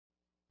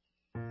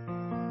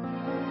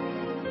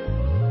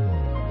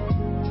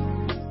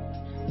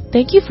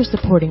Thank you for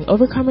supporting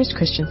Overcomers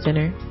Christian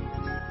Center.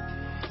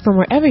 From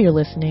wherever you're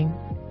listening,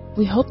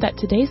 we hope that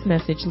today's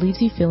message leaves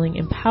you feeling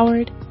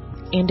empowered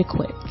and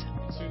equipped.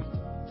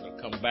 I'll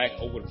come back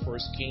over to 1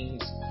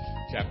 Kings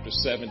chapter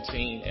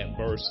 17 and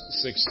verse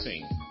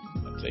 16.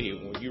 I'll tell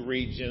you, when you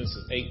read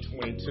Genesis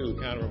 8:22,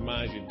 it kind of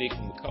reminds you of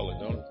Deacon McCullough,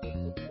 don't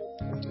it?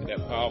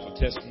 That powerful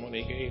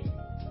testimony he gave.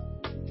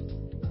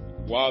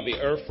 While the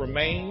earth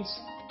remains,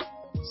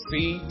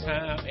 seed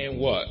time and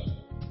what?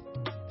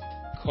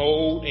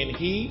 Cold and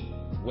heat,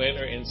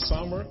 winter and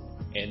summer,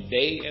 and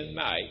day and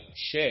night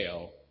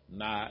shall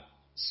not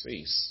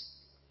cease.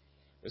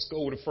 Let's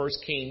go over to 1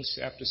 Kings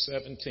chapter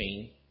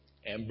 17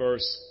 and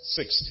verse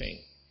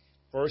 16.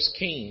 1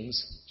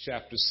 Kings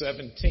chapter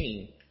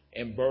 17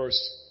 and verse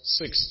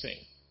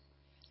 16.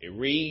 It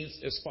reads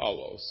as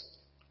follows.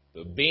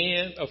 The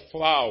bin of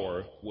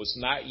flour was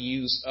not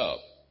used up,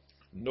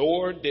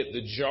 nor did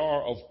the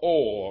jar of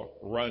oil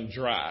run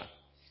dry,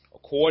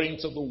 according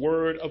to the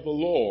word of the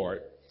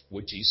Lord,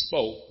 which he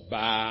spoke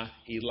by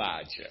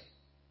Elijah.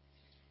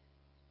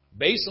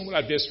 Based on what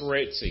I just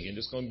read to you, and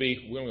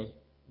we're going to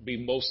be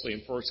mostly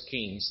in 1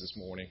 Kings this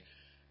morning,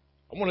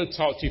 I want to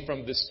talk to you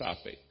from this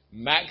topic,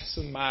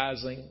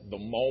 maximizing the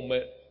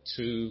moment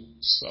to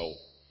sow.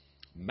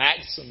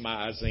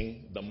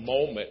 Maximizing the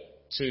moment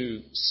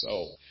to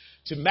sow.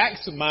 To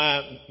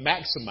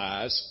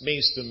maximize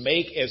means to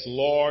make as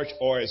large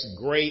or as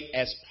great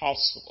as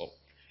possible.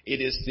 It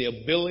is the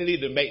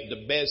ability to make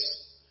the best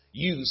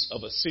use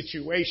of a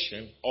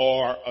situation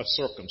or a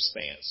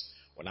circumstance.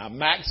 When I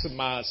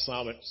maximize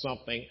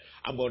something,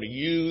 I'm going to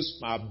use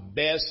my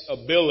best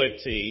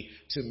ability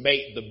to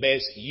make the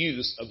best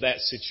use of that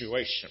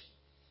situation.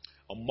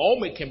 A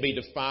moment can be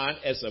defined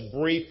as a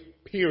brief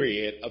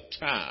period of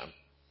time.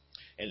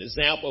 An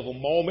example of a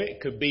moment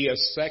could be a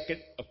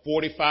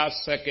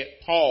 45-second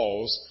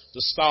pause to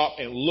stop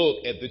and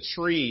look at the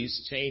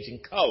trees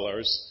changing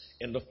colors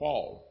in the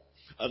fall.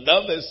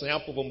 Another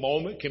example of a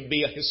moment can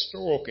be a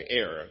historical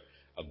era,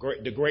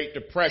 the Great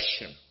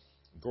Depression,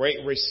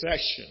 Great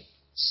Recession,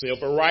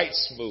 Civil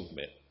Rights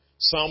Movement.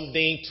 Some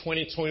deem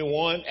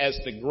 2021 as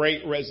the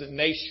Great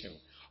Resignation,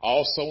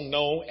 also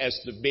known as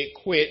the Big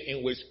Quit,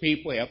 in which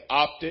people have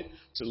opted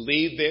to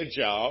leave their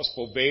jobs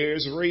for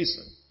various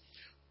reasons.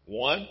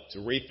 One, to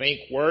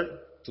rethink work,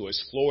 to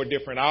explore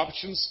different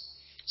options.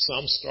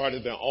 Some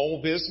started their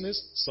own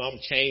business, some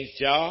changed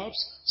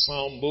jobs,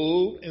 some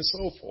moved, and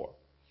so forth.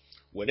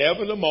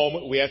 Whatever the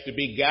moment, we have to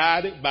be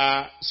guided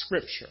by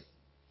Scripture.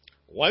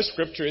 One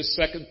scripture is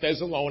 2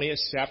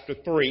 Thessalonians chapter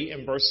 3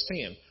 and verse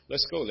 10.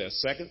 Let's go there.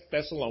 2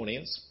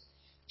 Thessalonians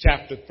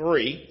chapter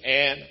 3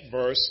 and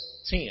verse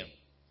 10.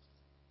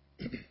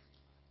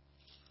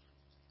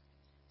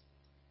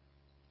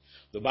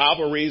 The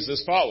Bible reads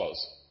as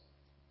follows.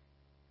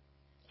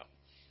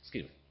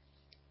 2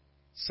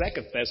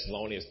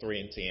 Thessalonians 3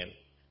 and 10.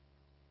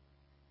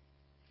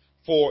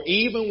 For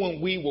even when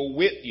we were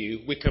with you,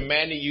 we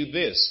commanded you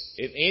this.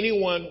 If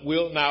anyone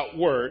will not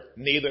work,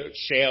 neither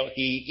shall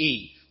he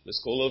eat.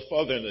 Let's go a little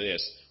further into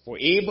this. For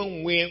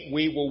even when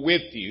we were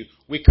with you,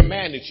 we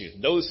commanded you.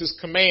 Notice his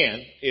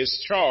command, his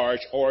charge,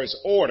 or his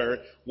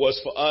order was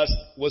for us,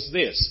 was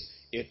this.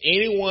 If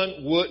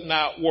anyone would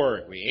not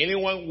work, if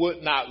anyone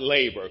would not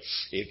labor,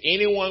 if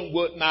anyone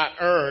would not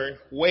earn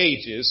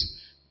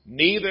wages,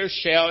 neither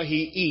shall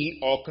he eat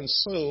or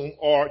consume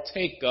or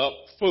take up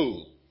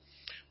food.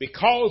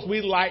 Because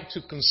we like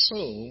to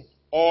consume,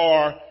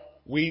 or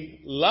we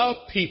love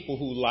people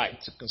who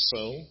like to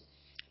consume,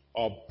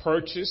 or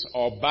purchase,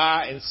 or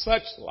buy, and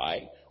such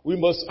like, we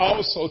must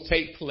also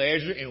take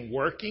pleasure in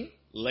working,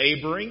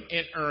 laboring,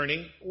 and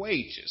earning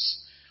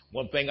wages.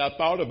 One thing I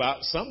thought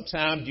about,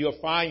 sometimes you'll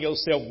find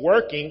yourself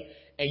working,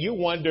 and you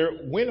wonder,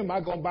 when am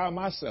I going to buy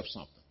myself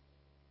something?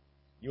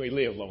 You ain't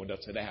lived long enough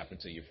till that happened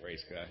to you,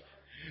 praise God.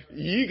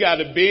 You got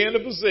to be in a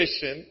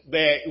position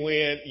that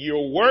when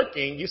you're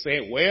working, you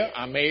say, well,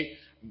 I may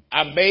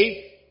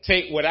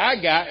take what I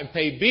got and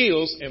pay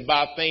bills and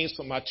buy things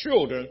for my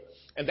children.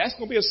 And that's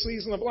going to be a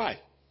season of life.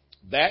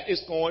 That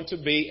is going to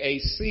be a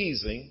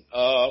season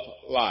of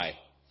life.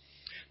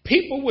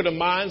 People with a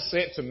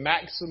mindset to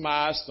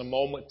maximize the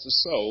moment to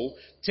sow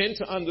tend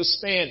to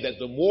understand that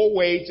the more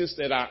wages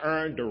that I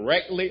earn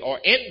directly or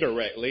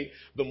indirectly,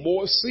 the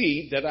more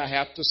seed that I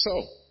have to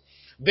sow.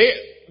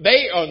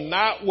 They are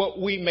not what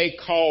we may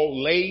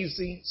call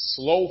lazy,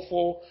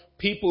 slowful,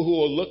 people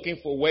who are looking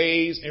for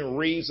ways and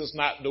reasons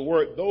not to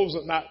work. Those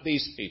are not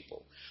these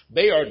people.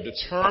 They are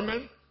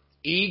determined,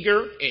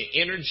 eager, and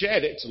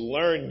energetic to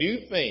learn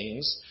new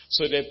things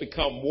so they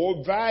become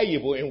more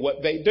valuable in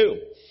what they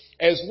do,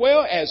 as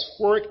well as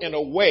work in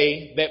a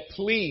way that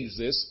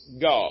pleases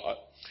God.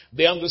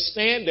 They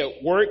understand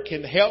that work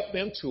can help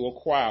them to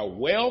acquire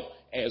wealth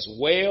as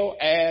well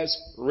as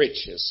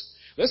riches.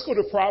 Let's go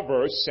to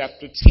Proverbs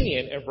chapter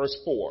 10 and verse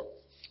 4.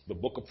 The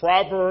book of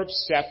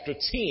Proverbs chapter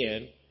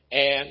 10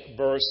 and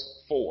verse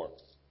 4.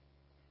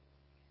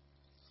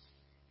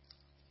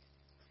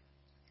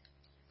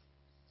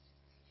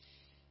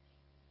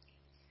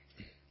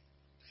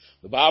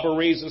 The Bible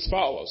reads as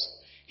follows.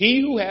 He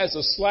who has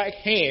a slack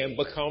hand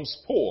becomes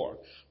poor,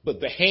 but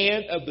the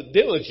hand of the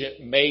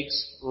diligent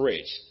makes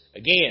rich.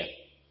 Again,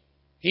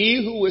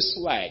 he who is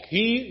slack,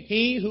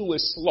 he who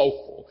is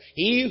slothful,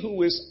 he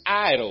who is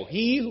idle,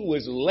 he who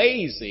is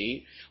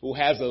lazy, who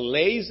has a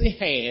lazy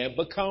hand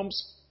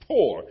becomes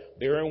poor.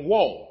 They're in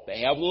want.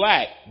 They have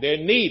lack. They're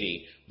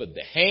needy. But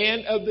the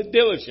hand of the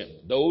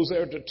diligent, those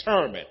that are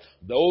determined,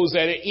 those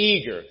that are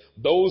eager,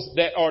 those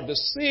that are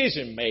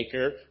decision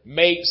maker,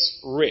 makes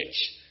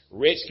rich.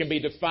 Rich can be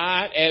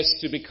defined as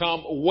to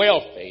become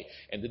wealthy.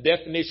 And the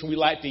definition we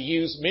like to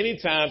use many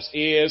times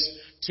is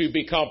to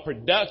become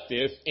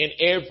productive in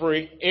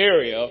every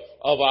area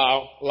of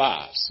our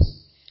lives.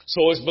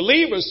 So as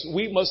believers,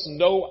 we must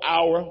know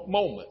our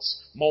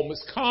moments.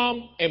 Moments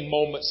come and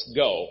moments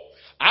go.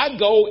 Our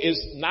goal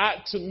is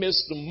not to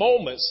miss the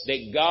moments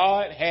that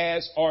God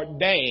has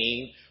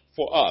ordained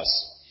for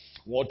us.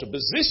 We want to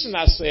position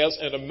ourselves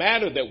in a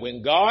manner that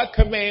when God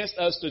commands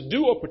us to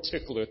do a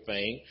particular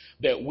thing,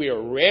 that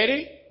we're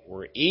ready,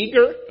 we're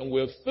eager, and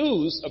we're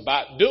enthused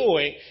about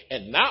doing,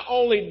 and not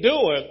only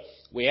doing,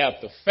 we have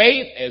the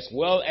faith as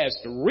well as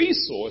the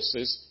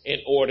resources in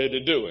order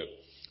to do it.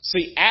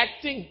 See,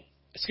 active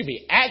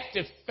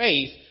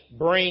faith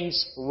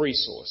brings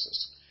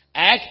resources.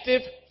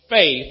 Active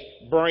faith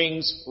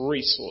brings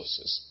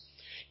resources.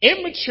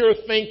 Immature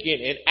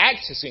thinking and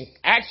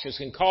actions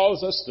can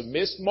cause us to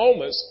miss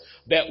moments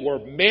that were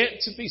meant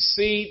to be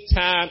seed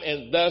time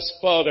and thus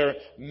further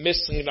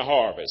missing the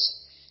harvest.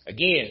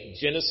 Again,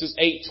 Genesis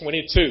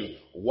 8:22.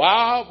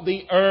 While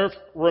the earth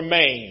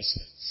remains,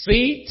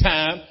 seed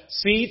time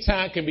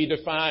can be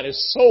defined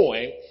as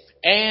sowing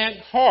and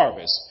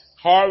harvest.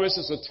 Harvest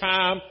is a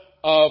time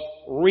of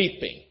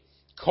reaping.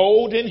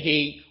 Cold and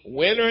heat,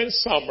 winter and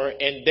summer,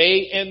 and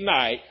day and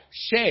night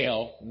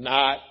shall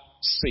not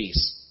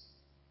cease.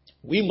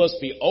 We must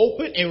be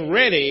open and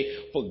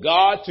ready for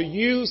God to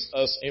use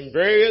us in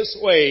various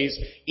ways,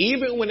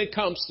 even when it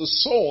comes to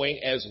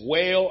sowing as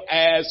well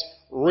as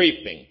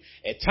reaping.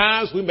 At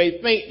times we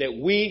may think that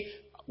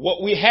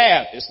what we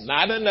have is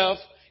not enough,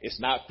 it's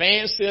not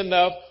fancy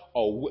enough,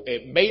 or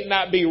it may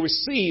not be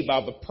received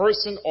by the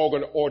person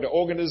or the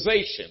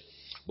organization.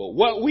 But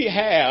what we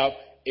have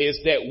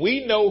is that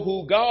we know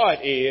who God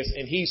is,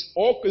 and He's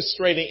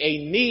orchestrating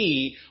a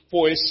need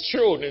for His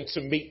children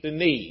to meet the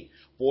need.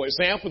 For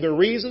example, the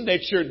reason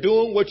that you're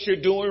doing what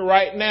you're doing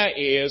right now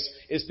is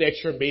that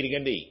you're meeting a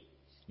need.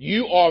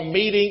 You are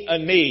meeting a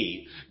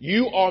need.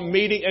 You are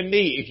meeting a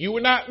need. If you were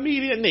not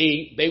meeting a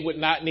need, they would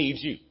not need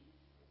you.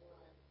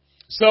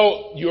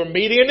 So you're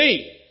meeting a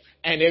need.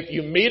 And if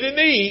you meet a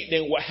need,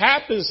 then what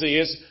happens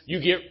is you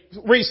get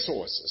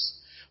resources.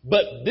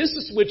 But this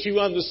is what you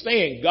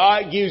understand.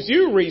 God gives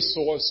you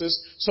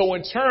resources, so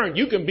in turn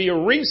you can be a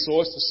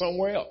resource to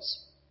somewhere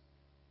else.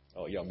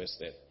 Oh, y'all missed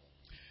that.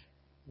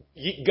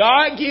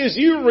 God gives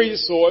you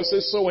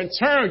resources, so in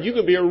turn you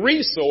can be a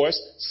resource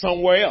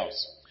somewhere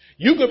else.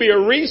 You could be a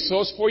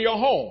resource for your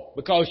home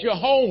because your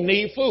home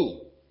needs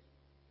food.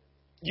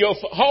 Your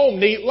home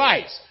needs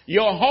lights.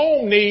 Your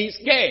home needs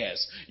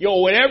gas.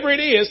 Whatever it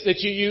is that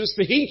you use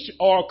to heat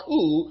or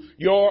cool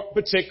your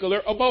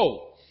particular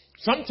abode.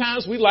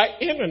 Sometimes we like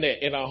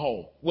internet in our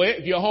home. Well,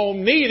 if your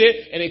home needs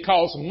it and it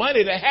costs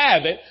money to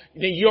have it,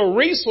 then your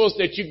resource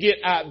that you get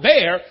out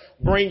there,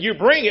 bring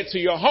it to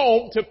your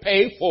home to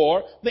pay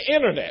for the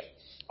internet.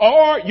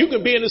 Or you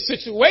can be in a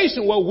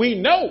situation where we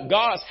know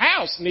God's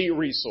house needs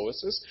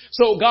resources,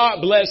 so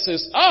God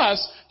blesses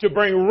us to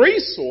bring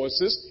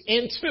resources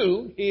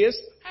into His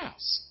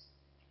house.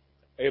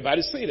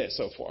 Everybody see that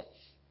so far?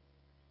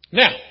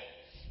 Now,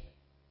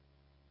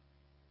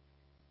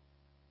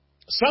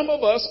 some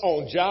of us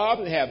own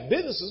jobs and have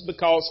businesses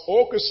because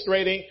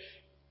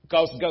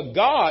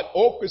God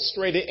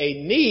orchestrated a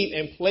need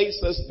and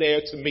placed us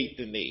there to meet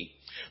the need.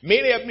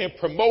 Many have been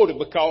promoted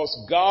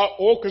because God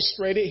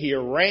orchestrated, He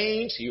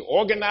arranged, He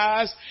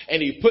organized,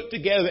 and He put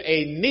together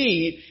a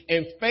need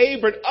and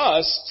favored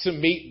us to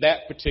meet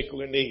that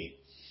particular need.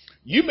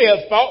 You may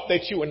have thought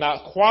that you were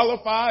not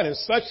qualified and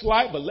such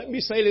like, but let me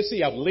say this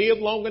here. I've lived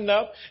long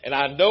enough, and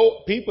I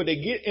know people that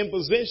get in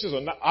positions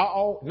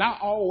are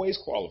not always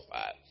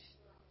qualified.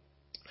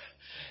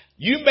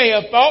 You may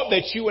have thought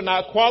that you were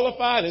not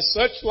qualified and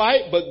such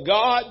like, but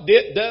God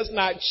does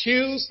not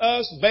choose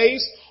us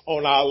based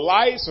on our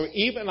lights or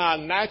even our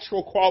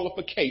natural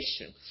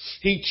qualification.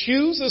 He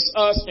chooses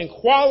us and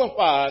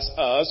qualifies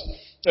us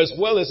as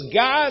well as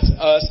guides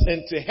us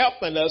into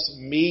helping us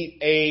meet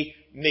a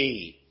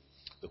need.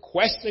 The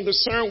question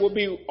concern will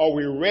be, are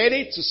we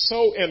ready to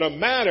sow in a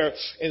manner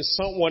in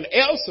someone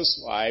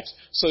else's lives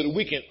so that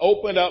we can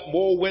open up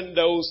more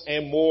windows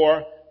and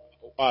more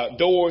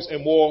doors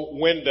and more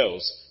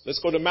windows? Let's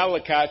go to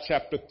Malachi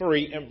chapter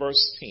 3 and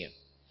verse 10.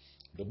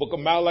 The book of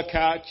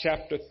Malachi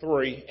chapter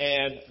 3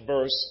 and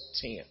verse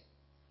 10.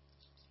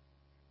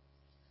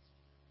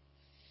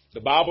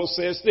 The Bible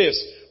says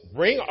this,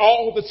 bring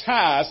all the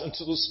tithes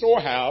into the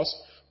storehouse,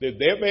 that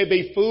there may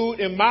be food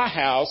in my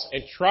house,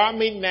 and try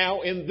me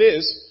now in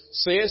this,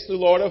 says the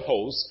Lord of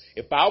hosts,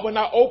 if I will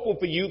not open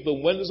for you the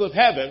windows of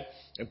heaven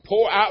and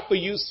pour out for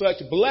you such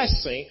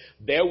blessing,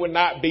 there will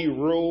not be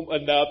room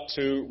enough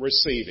to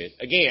receive it.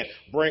 Again,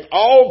 bring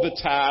all the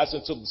tithes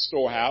into the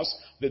storehouse,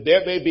 that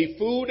there may be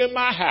food in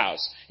my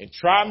house. And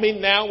try me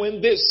now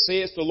in this,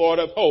 says the Lord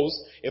of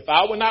hosts, if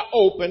I will not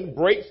open,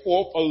 break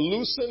forth, or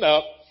loosen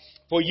up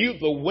for you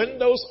the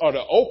windows or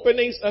the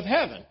openings of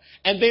heaven,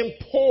 and then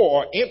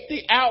pour,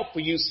 empty out for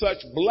you such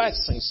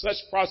blessings, such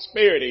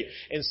prosperity,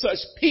 and such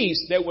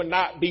peace, there will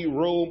not be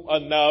room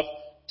enough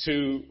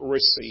to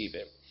receive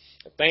it.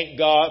 Thank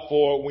God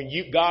for when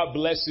God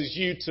blesses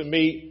you to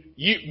meet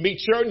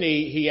your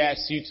need, he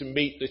asks you to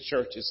meet the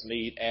church's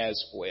need as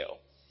well.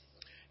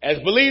 As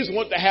believers, we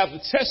want to have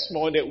the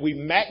testimony that we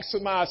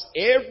maximize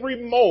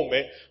every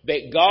moment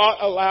that God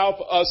allowed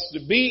for us to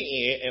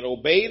be in and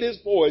obey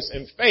his voice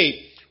in faith,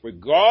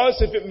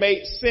 regardless if it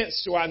made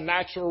sense to our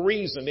natural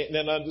reason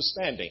and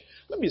understanding.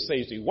 Let me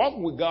say to you,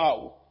 walking with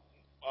God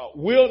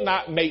will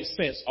not make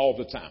sense all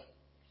the time.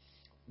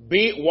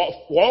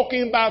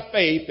 Walking by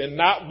faith and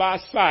not by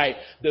sight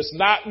does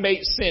not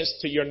make sense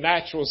to your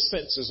natural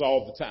senses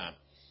all the time.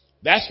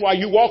 That's why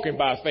you're walking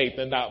by faith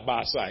and not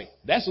by sight.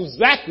 That's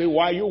exactly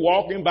why you're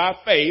walking by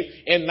faith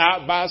and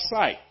not by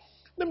sight.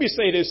 Let me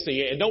say this to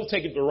you, and don't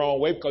take it the wrong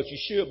way, because you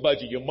should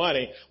budget your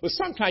money, but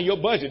sometimes your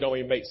budget don't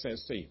even make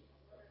sense to you.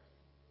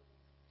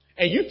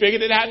 And you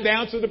figured it out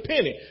down to the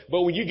penny.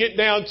 But when you get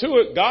down to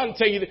it, God will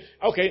tell you,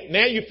 okay,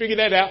 now you figured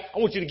that out. I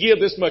want you to give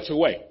this much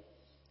away.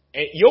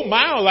 And your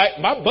mind will like,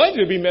 my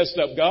budget will be messed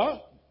up,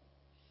 God.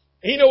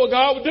 And you know what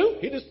God will do?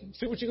 He just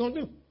see what you're going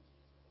to do.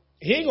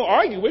 He ain't going to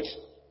argue with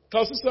you,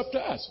 because it's up to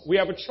us. We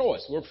have a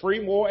choice. We're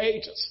free moral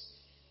agents.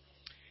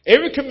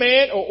 Every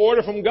command or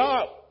order from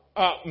God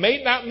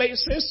may not make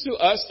sense to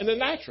us in the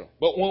natural.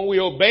 But when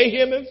we obey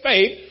him in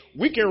faith,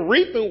 we can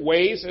reap in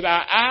ways that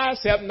our eyes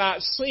have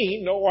not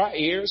seen nor our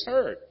ears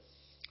heard.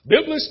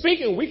 Biblically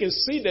speaking, we can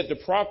see that the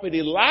prophet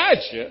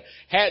Elijah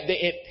had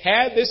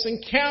this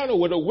encounter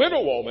with a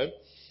widow woman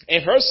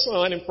and her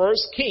son in 1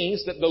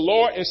 Kings, that the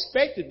Lord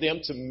expected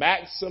them to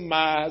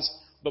maximize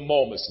the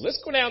moments.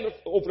 Let's go down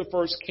over to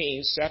 1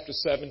 Kings chapter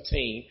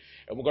 17,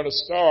 and we're going to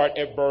start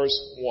at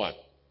verse 1.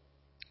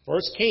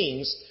 1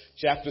 Kings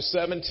chapter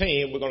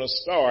 17, we're going to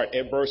start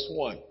at verse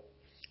 1.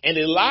 And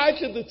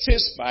Elijah the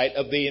Tishbite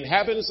of the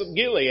inhabitants of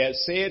Gilead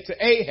said to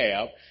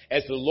Ahab,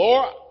 as the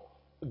Lord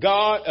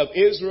God of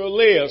Israel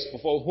lives,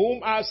 before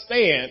whom I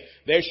stand,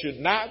 there should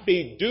not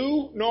be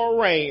dew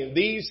nor rain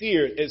these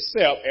years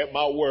except at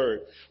my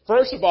word.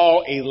 First of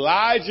all,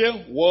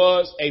 Elijah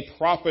was a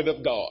prophet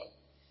of God.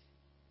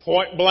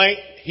 Point blank,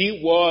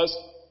 he was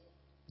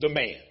the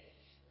man.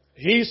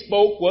 He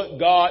spoke what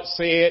God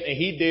said, and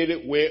he did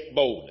it with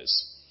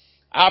boldness.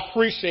 I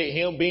appreciate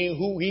him being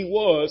who he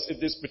was at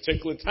this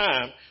particular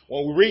time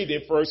when we read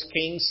in 1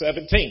 Kings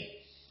 17.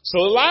 So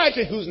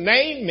Elijah, whose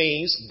name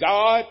means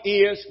God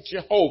is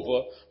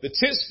Jehovah, the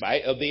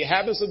Tishbite of the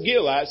inhabitants of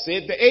Gilead,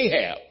 said to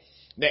Ahab.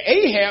 Now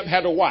Ahab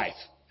had a wife.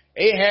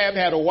 Ahab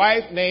had a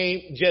wife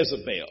named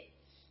Jezebel.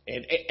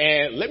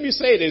 And let me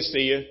say this to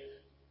you.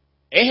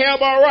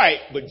 Ahab all right,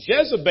 but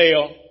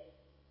Jezebel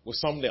was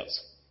something else.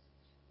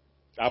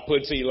 I'll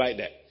put it to you like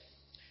that.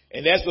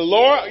 And as the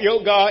Lord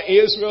your God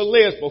Israel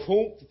lives,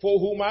 before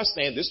whom I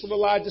stand, this is what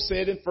Elijah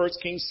said in 1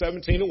 Kings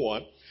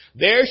 17:1.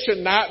 There should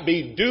not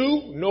be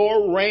dew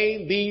nor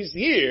rain these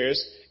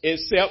years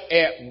except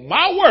at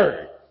my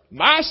word,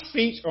 my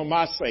speech, or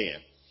my saying.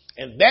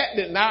 And that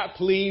did not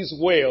please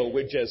well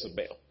with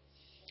Jezebel.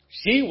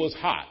 She was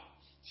hot.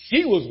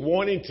 She was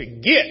wanting to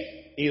get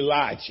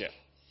Elijah.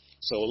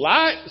 So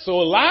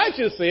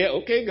Elijah said,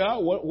 okay,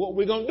 God, what are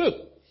we going to do?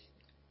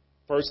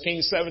 1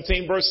 Kings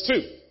 17 verse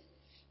 2.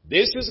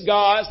 This is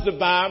God's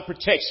divine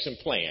protection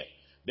plan.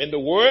 Then the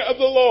word of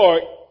the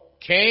Lord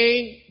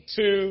came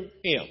to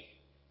him.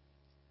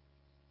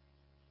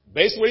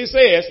 Basically what he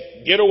says,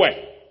 get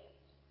away.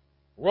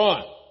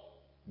 Run.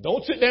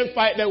 Don't sit there and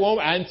fight that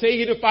woman. I didn't tell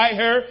you to fight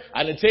her.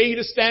 I didn't tell you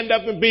to stand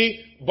up and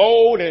be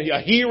bold and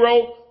a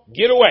hero.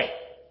 Get away.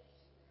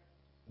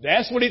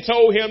 That's what he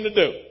told him to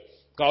do.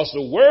 Because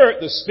the word,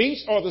 the speech,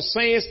 are the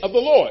sayings of the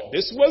Lord.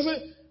 This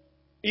wasn't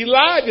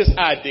Elijah's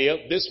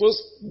idea. This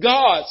was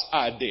God's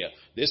idea.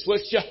 This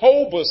was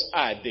Jehovah's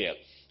idea.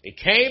 It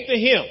came to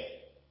him.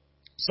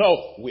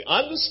 So we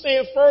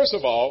understand, first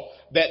of all,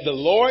 that the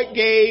Lord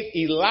gave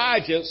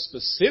Elijah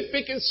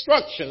specific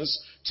instructions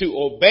to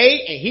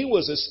obey, and he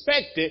was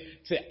expected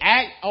to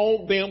act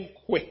on them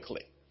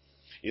quickly.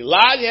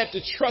 Elijah had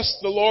to trust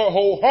the Lord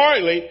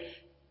wholeheartedly,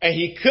 and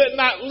he could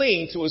not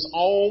lean to his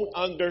own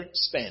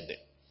understanding.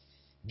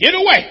 Get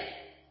away.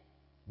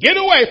 Get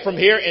away from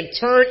here and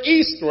turn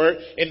eastward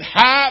and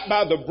hide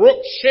by the brook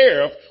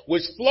Cherith,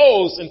 which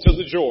flows into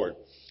the Jordan.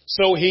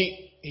 So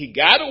he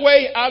got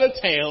away out of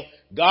town.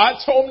 God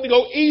told him to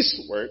go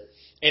eastward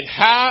and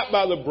hide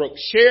by the brook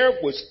Cherith,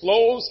 which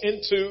flows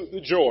into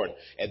the Jordan.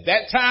 At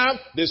that time,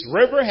 this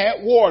river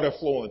had water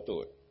flowing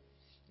through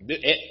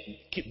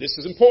it. This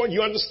is important.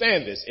 You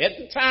understand this. At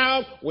the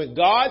time when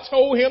God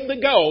told him to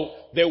go,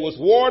 there was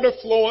water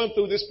flowing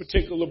through this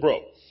particular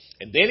brook.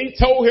 And then he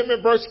told him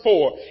in verse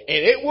 4, and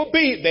it will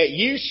be that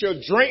you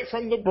shall drink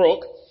from the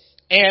brook,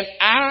 And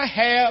I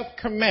have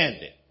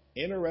commanded.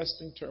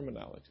 Interesting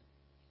terminology.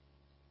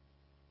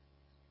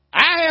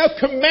 I have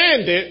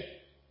commanded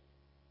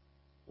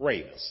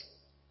ravens.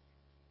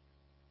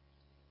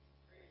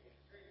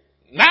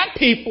 Not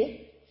people.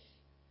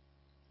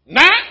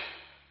 Not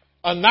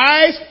a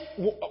nice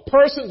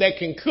person that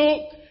can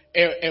cook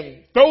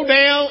and throw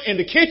down in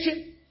the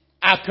kitchen.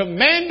 I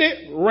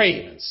commanded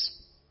ravens.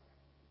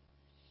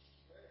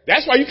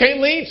 That's why you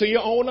can't lean to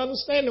your own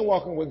understanding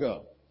walking with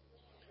God.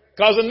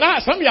 Because if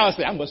not, some of y'all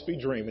say, I must be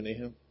dreaming of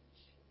him.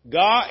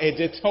 God had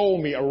just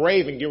told me a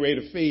raven get ready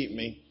to feed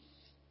me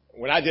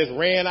when I just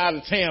ran out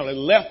of town and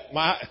left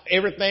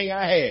everything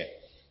I had.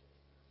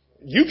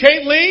 You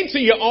can't lean to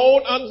your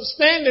own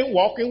understanding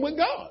walking with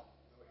God.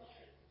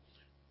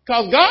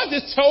 Because God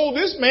just told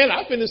this man,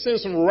 I've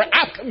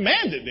I've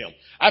commanded them.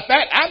 In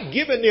fact, I've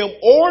given them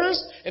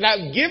orders and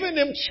I've given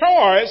them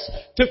charge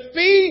to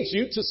feed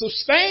you, to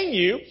sustain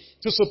you,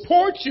 to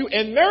support you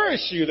and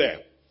nourish you there.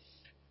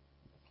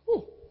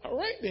 Whew, all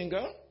right then,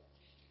 God.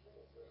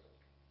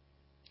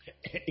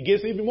 It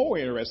gets even more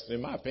interesting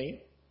in my opinion.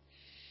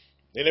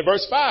 Then in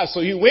verse 5, so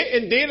he went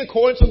and did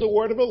according to the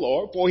word of the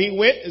Lord, for he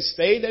went and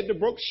stayed at the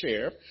brook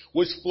Cher,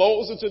 which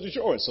flows into the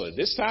Jordan. So at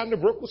this time the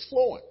brook was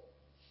flowing.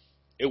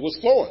 It was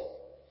flowing.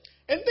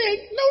 And then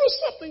notice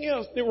something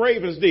else the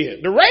ravens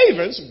did. The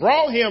ravens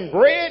brought him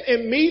bread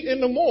and meat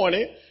in the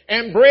morning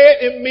and bread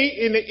and meat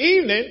in the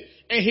evening,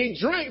 and he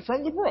drank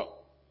from the brook.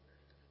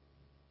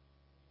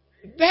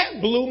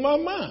 That blew my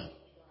mind.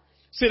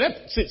 See,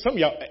 some of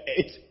y'all,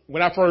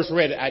 when I first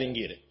read it, I didn't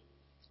get it.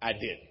 I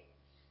didn't.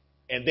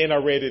 And then I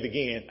read it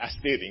again, I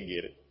still didn't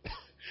get it.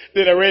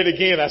 Then I read it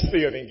again, I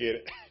still didn't get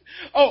it.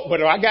 Oh,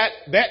 but I got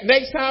that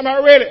next time I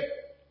read it,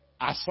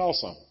 I saw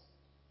something.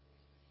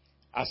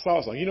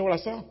 You know what I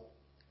saw?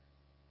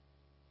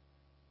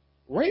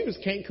 Ravens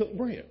can't cook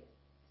bread.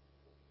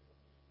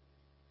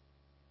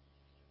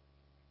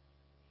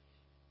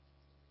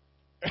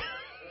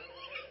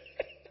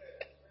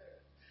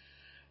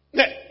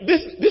 Now,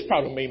 this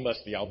probably don't mean much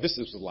to y'all. This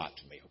is a lot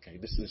to me, okay?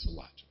 This is a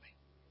lot to me.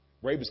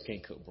 Ravens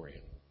can't cook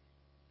bread.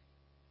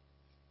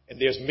 And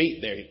there's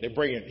meat there.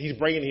 He's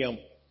bringing him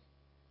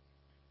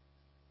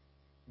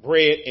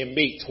bread and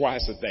meat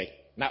twice a day.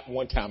 Not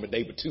one time a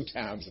day, but 2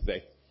 times a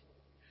day.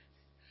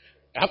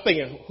 I'm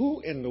thinking, who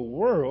in the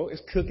world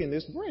is cooking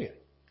this bread?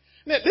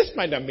 Now, this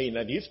might not mean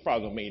nothing to you. This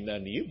probably don't mean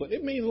nothing to you, but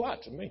it means a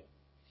lot to me.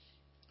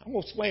 I'm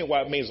going to explain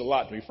why it means a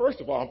lot to me.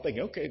 First of all, I'm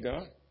thinking, okay,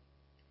 God,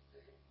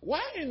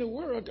 why in the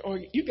world are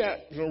you got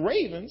the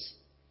ravens?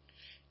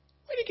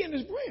 Where are they getting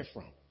this bread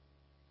from?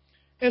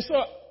 And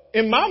so,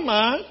 in my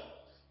mind,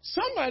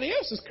 somebody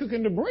else is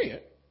cooking the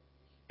bread,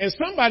 and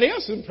somebody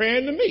else is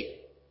preparing the meat.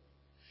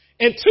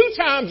 And 2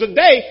 times a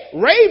day,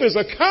 ravens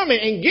are coming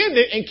and getting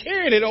it and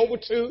carrying it over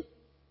to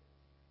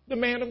the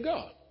man of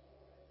God.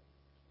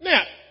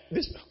 Now,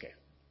 okay.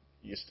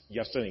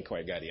 Y'all still ain't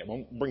quite got it. I'm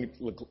going to bring it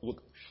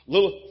a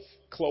little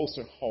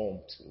closer home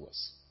to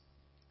us.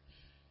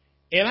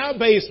 In our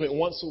basement,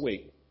 once a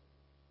week,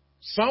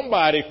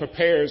 somebody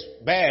prepares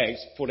bags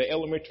for the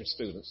elementary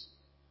students.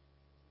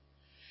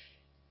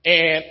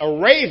 And a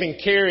raven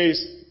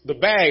carries the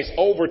bags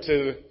over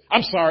to,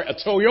 a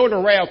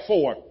Toyota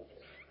RAV4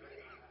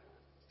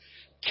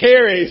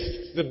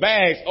 carries the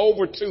bags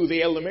over to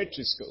the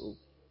elementary school.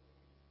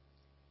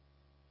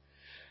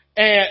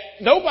 And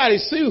nobody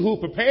see who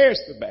prepares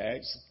the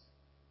bags.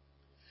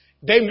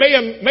 They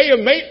may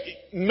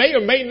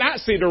or may not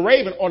see the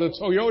raven or the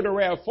Toyota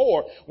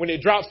RAV4 when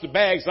it drops the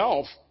bags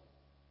off,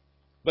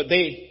 but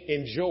they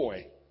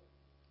enjoy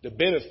the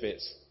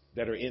benefits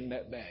that are in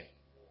that bag.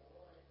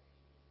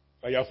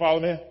 Are y'all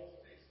following that?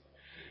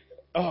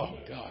 Oh,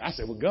 God. I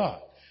said, well,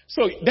 God.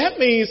 So that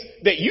means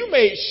that you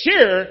made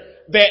sure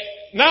that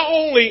not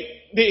only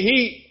did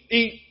he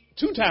eat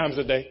 2 times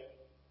a day,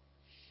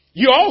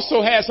 you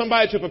also had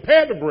somebody to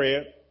prepare the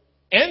bread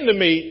and the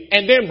meat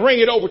and then bring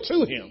it over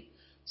to him.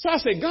 So I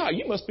said, God,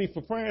 you must be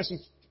preparing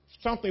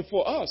something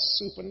for us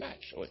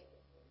supernaturally.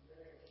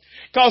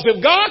 Because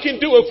if God can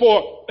do it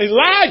for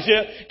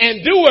Elijah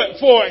and do it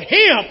for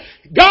him,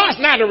 God's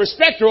not a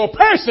respecter of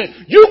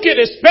person. You can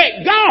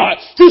expect God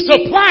to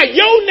supply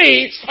your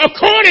needs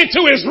according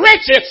to his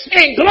riches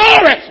in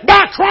glory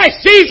by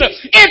Christ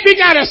Jesus. If he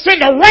got to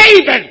send a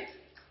raven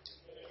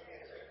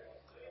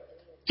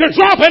to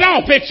drop it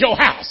off at your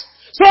house.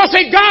 So I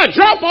say, God,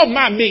 drop off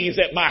my means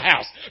at my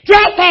house.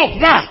 Drop off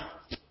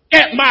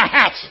at my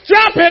house.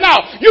 Drop it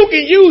off. You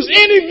can use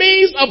any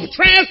means of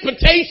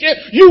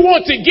transportation you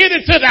want to get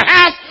into the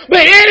house,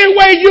 but any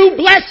way you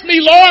bless me,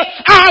 Lord,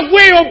 I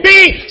will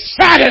be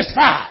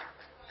satisfied.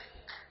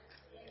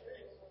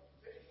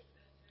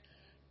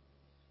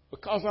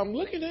 Because I'm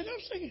looking at it, I'm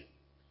saying,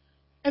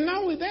 and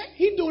not only that,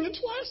 he's doing it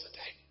twice a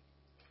day.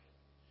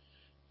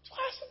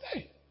 Twice a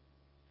day.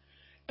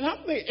 And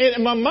I'm thinking, and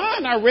in my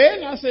mind, I read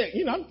and I said,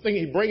 I'm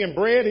thinking he's bringing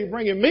bread, he's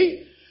bringing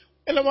meat.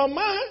 And in my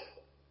mind,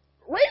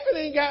 raven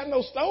ain't got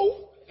no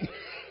stove.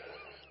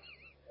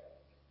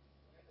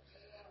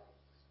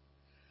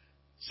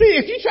 See,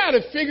 if you try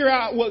to figure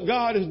out what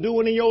God is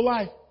doing in your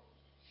life,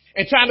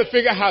 and trying to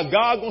figure out how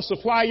God gonna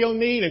supply your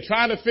need, and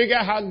trying to figure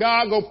out how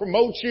God gonna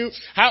promote you,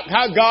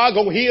 how God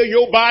gonna heal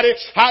your body,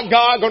 how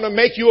God gonna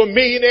make you a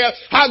millionaire,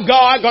 how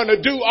God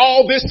gonna do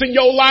all this in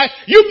your life,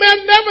 you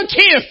never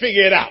can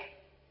figure it out.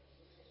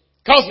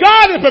 Because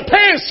God is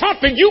preparing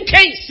something you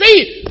can't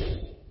see.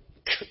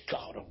 Good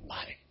God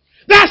Almighty.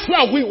 That's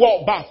why we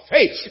walk by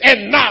faith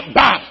and not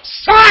by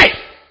sight.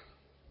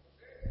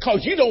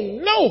 Because you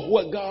don't know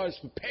what God is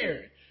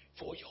preparing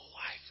for your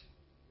life.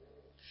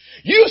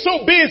 You're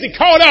so busy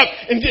caught up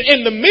in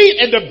the meat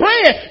and the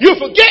bread, you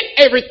forget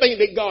everything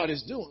that God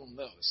is doing on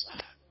the other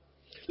side.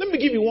 Let me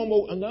give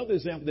you another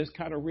example that's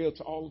kind of real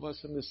to all of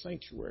us in this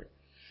sanctuary.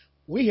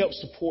 We help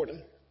support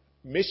a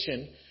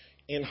mission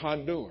in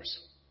Honduras.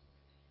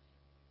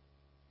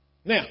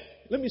 Now,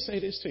 let me say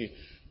this to you.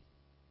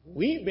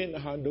 We ain't been to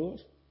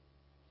Honduras,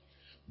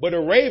 but a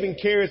raven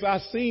carries our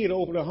seed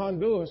over to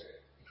Honduras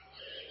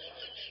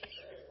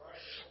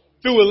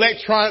through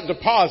electronic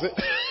deposit.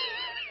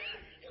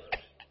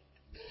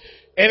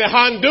 And in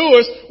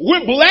Honduras,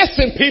 we're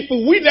blessing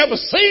people we never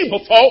seen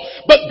before.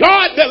 But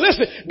God,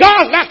 listen,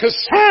 God's not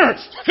concerned.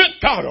 Good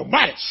God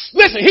Almighty.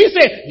 Listen, He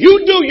said,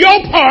 you do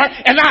your part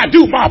and I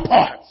do my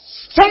part.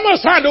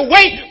 Someone's trying to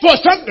wait for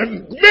some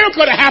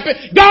miracle to happen.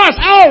 God's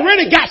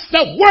already got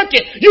stuff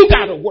working. You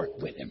got to work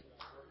with Him.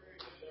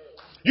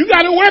 You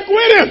got to work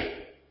with Him.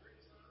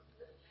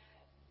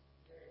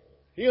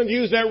 He'll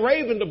use that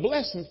raven to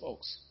bless some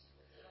folks.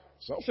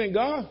 So I'm saying,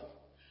 God,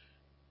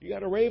 you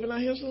got a raven out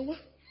here somewhere?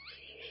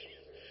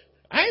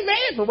 I ain't mad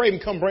if a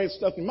raven come bring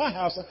stuff in my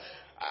house.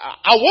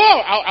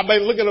 I've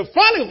been looking at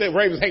funny if that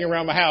raven's hanging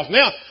around my house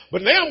now,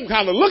 but now I'm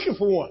kind of looking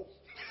for one.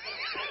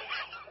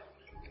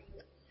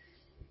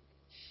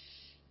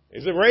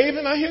 Is it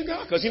raven out here,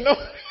 God? Because,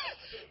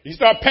 you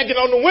start pecking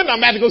on the window, I'm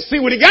going to have to go see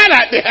what he got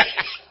out there.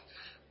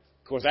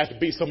 Of course, I have to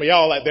beat some of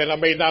y'all out there, and I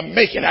may not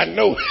make it, I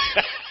know.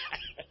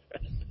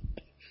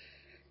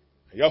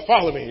 Y'all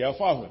follow me.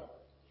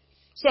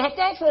 So I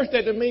thought first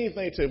that the main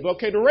thing to him,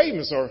 okay, the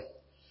ravens are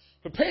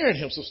preparing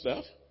him some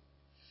stuff.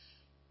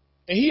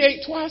 And he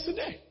ate twice a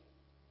day.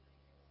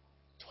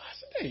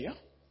 Twice a day, y'all.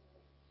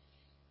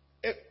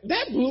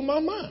 That blew my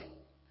mind.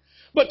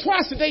 But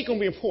twice a day is going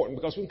to be important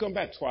because we can come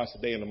back twice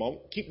a day in a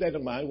moment. Keep that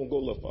in mind. We'll go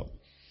a little further.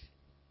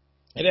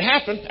 And it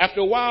happened after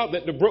a while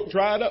that the brook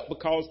dried up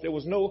because there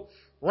was no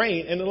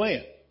rain in the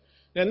land.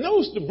 Now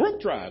notice the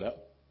brook dried up,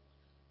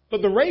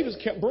 but the ravens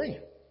kept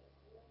bringing.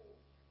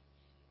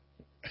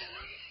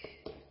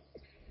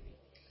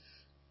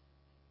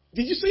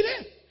 Did you see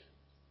that?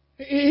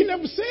 He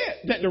never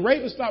said that the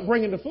ravens stopped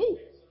bringing the food.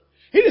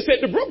 He just said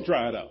the brook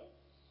dried up.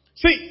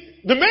 See,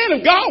 the man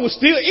of God was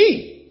still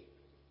eating.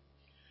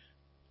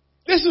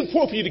 This is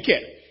important for you to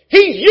catch.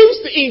 He's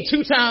used to eating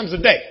 2 times a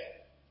day.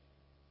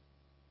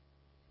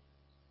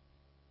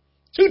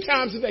 2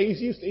 times a day. He's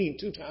used to eating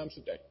 2 times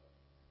a day.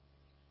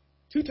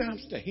 2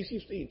 times a day. He's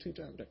used to eating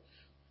 2 times a day.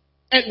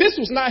 And this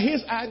was not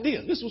his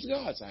idea. This was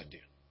God's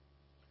idea.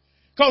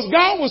 Because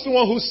God was the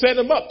one who set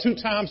him up 2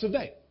 times a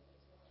day.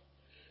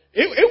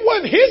 It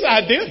wasn't his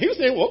idea. He was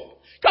saying, well,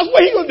 because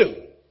what he going to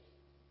do?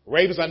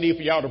 Ravens, I need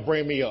for y'all to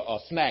bring me a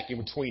snack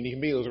in between these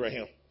meals right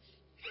here.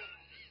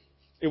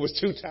 It was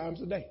 2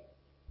 times a day.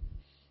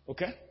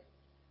 Okay?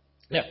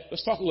 Now,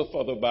 let's talk a little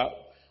further about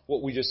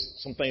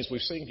some things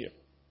we've seen here.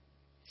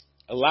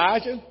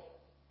 Elijah,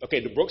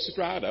 okay, the brooks are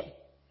dried up.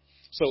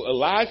 So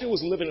Elijah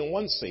was living in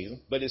one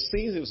season, but it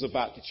seems it was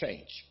about to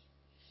change.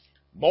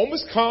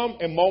 Moments come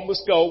and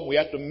moments go. We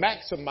have to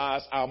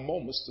maximize our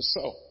moments to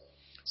sow.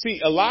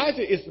 See,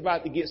 Elijah is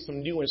about to get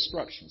some new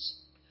instructions.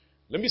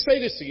 Let me say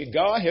this to you.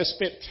 God has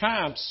spent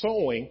time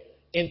sowing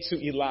into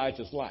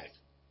Elijah's life.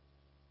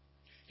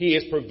 He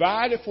has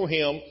provided for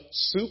him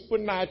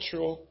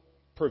supernatural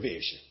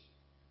provision.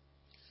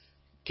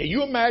 Can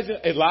you imagine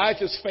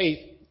Elijah's faith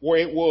where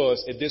it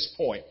was at this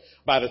point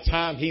by the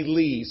time he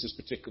leaves this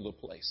particular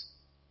place?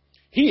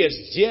 He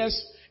is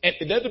just, and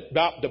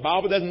the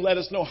Bible doesn't let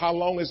us know how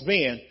long it's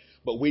been,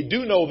 but we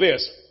do know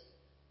this.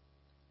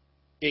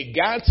 It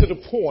got to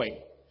the point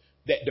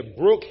that the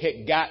brook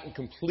had gotten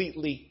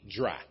completely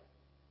dry.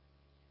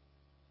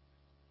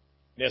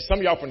 Now, some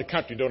of y'all from the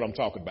country know what I'm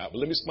talking about, but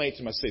let me explain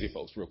to my city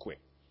folks real quick.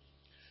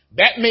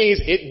 That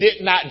means it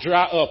did not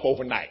dry up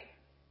overnight.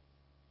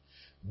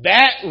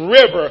 That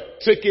river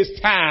took its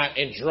time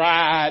and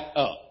dried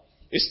up.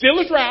 It's still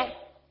a drought.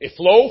 It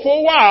flowed for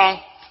a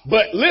while,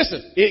 but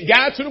listen, it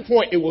got to the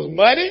point it was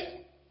muddy,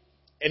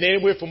 and then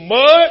it went from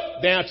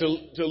mud down to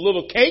a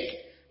little cake,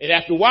 and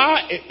after a while,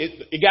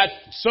 it got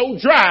so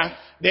dry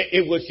that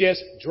it was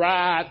just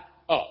dried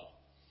up.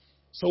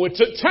 So it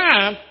took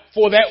time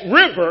for that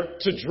river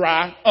to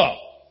dry up.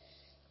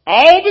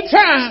 All the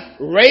time,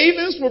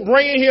 ravens were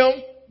bringing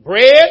him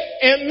bread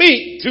and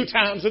meat 2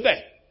 times a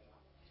day.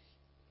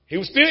 He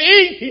was still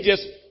eating, he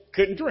just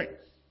couldn't drink.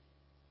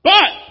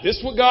 But this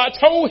is what God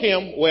told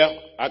him. Well,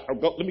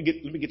 let me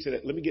get to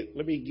that. Let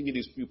me give you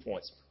these few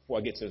points before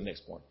I get to the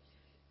next point.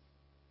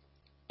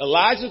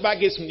 Elijah's about to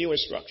get some new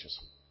instructions.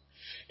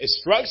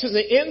 Instructions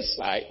and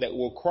insight that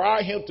will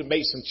require him to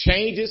make some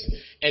changes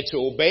and to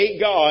obey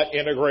God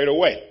in a greater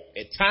way.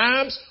 At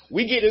times,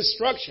 we get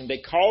instruction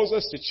that cause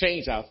us to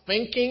change our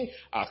thinking,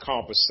 our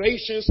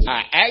conversations,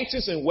 our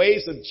actions, and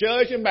ways of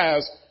judging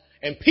matters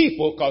and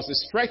people because it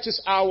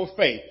stretches our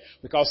faith.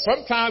 Because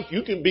sometimes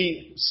you can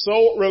be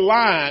so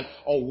reliant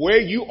on where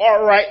you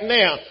are right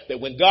now that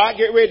when God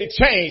get ready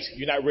to change,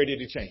 you're not ready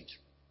to change.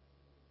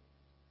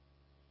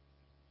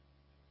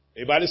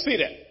 Everybody see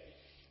that?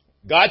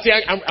 God tell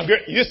you,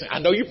 listen, I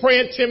know you're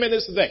praying 10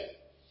 minutes a day.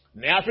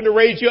 Now I'm going to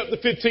raise you up to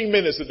 15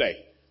 minutes a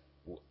day.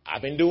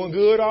 I've been doing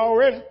good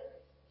already.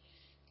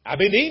 I've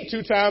been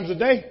eating 2 times a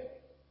day.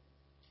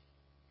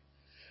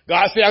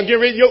 God said, I'm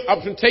going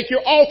to take your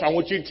offering. I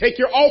want you to take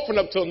your offering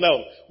up till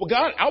no. Well,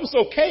 God, I was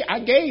okay.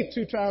 I gave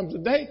 2 times a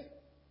day.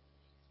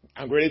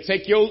 I'm ready to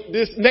take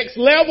this next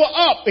level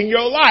up in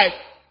your life.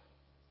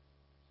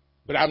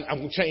 But I'm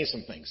going to change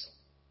some things.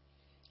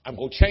 I'm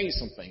going to change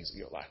some things in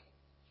your life.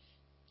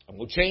 I'm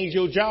going to change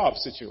your job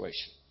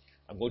situation.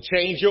 I'm going to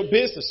change your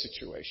business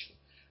situation.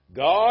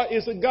 God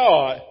is a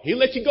God. He'll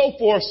let you go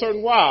for a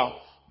certain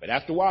while, but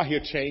after a while,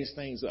 he'll change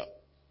things up.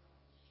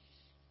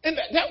 And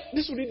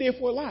this is what he did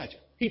for Elijah.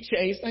 He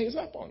changed things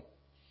up on him.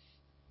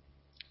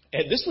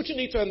 And this is what you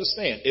need to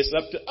understand. It's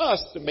up to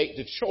us to make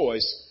the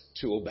choice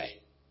to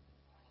obey.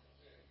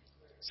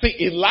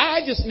 See,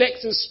 Elijah's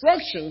next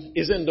instruction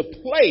is in the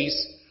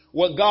place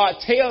where God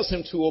tells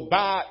him to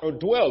abide or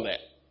dwell at.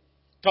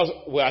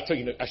 I'll show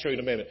you in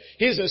a minute.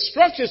 His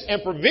instructions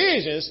and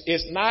provisions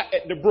is not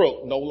at the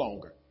brook no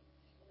longer.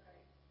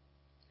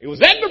 It was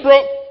at the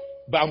brook,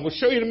 but I'm going to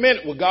show you in a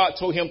minute what God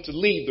told him to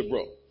leave the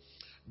brook.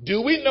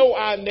 Do we know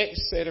our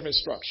next set of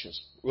instructions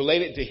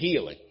related to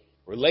healing,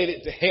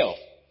 related to health,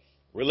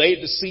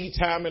 related to seed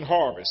time and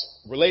harvest,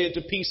 related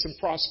to peace and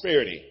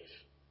prosperity?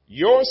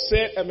 Your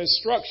set of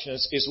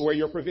instructions is where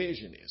your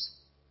provision is.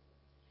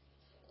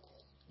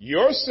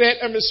 Your set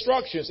of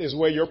instructions is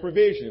where your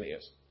provision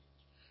is.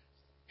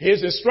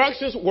 His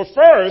instructions were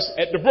first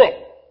at the brook,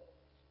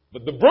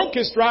 but the brook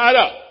is dried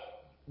up,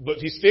 but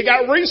he still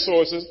got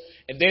resources.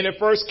 And then at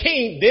first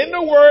King, then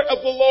the word of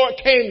the Lord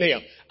came to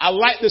him. I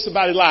like this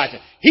about Elijah.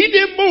 He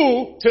didn't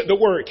move till the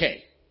word came.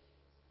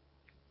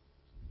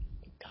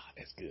 God,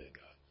 that's good,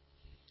 God.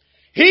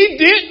 He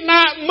did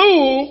not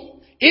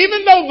move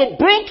even though the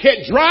brook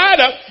had dried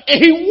up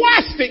and he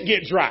watched it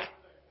get dry.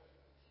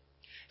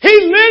 He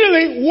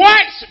literally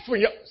watched for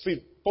you.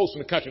 See, folks in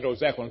the country know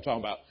exactly what I'm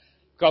talking about.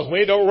 Because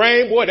when it don't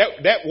rain, boy,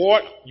 that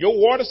water, your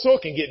water source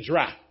can get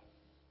dry.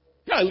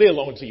 You gotta live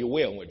long until your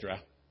well went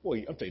dry.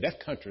 Boy, I'm telling you,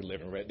 that's country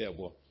living right there,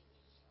 boy.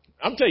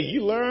 I'm telling you,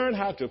 you learn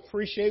how to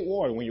appreciate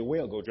water when your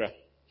well go dry.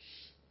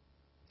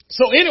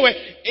 So anyway,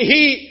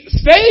 he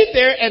stayed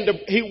there and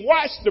he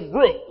watched the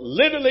brook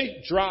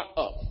literally dry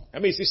up.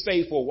 That means he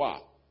stayed for a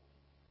while.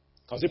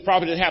 Because it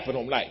probably didn't happen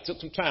overnight. It took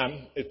some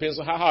time. It depends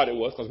on how hot it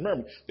was. Because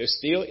remember, they're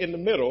still in the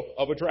middle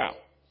of a drought.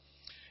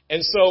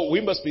 And so we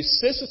must be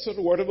sensitive to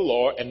the word of the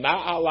Lord and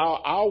not allow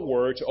our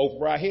word to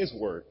override his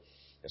word.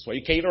 That's why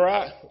you can't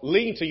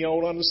lean to your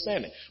own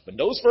understanding. But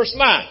notice verse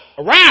 9,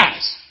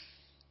 arise.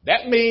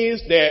 That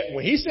means that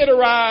when he said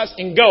arise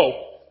and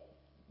go,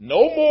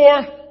 no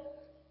more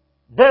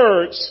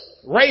birds,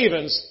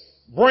 ravens,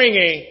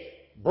 bringing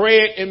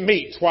bread and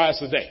meat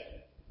twice a day.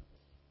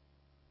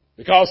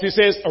 Because he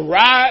says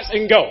arise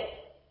and go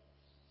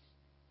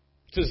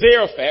to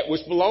Zarephath,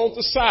 which belongs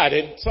to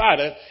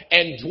Sidon,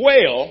 and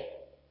dwell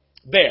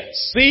there.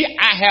 See,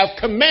 I have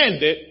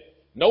commanded.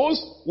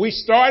 Notice we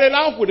started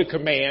off with a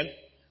command.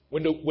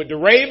 With the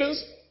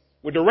ravens,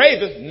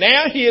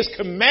 now he has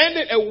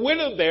commanded a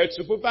widow there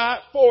to provide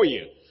for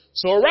you.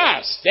 So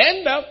arise,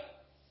 stand up,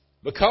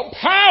 become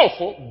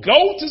powerful,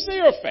 go to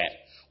Zarephath,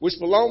 which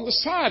belongs to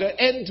Sidon,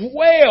 and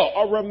dwell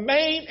or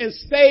remain and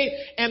stay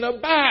and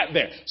abide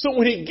there. So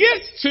when he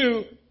gets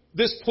to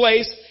this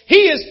place,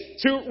 he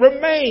is to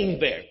remain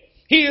there.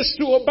 He is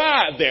to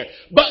abide there.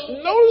 But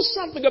notice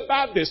something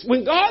about this.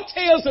 When God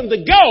tells him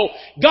to go,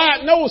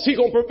 God knows he's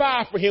going to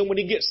provide for him when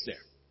he gets there.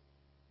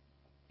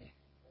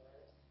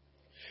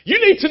 You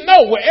need to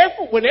know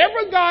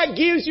whenever God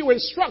gives you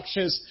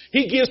instructions,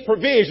 he gives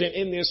provision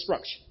in the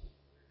instruction.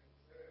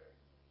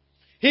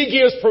 He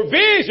gives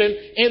provision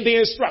in the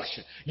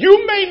instruction.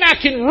 You may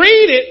not can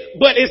read it,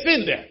 but it's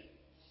in there.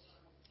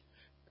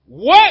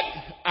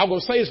 I'm going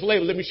to say this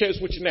later. Let me share this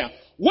with you now.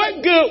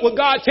 What good would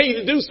God tell you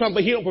to do something,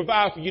 but he don't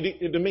provide for you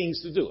the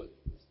means to do it?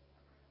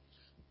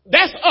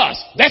 That's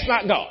us. That's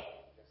not God.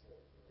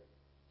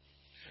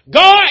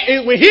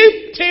 God, when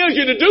he tells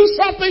you to do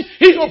something,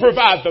 he's going to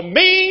provide the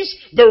means,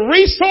 the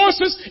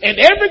resources, and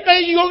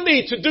everything you're going to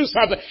need to do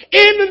something,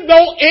 even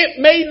though it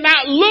may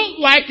not look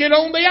like it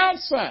on the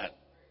outside.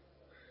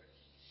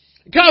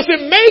 Because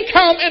it may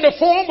come in the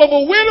form of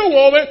a widow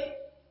woman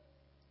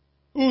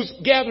who's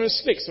gathering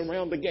sticks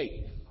around the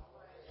gate.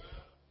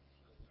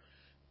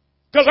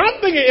 Because I'm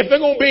thinking if there's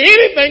going to be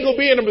anything, going to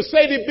be in a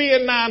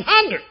Mercedes-Benz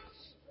 900.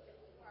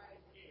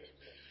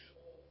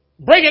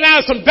 Bringing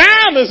out some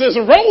diamonds and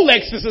some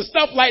Rolexes and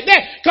stuff like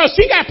that. Because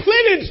she got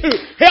plenty to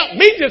help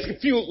me just a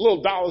few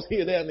little dollars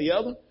here, there, and the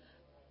other.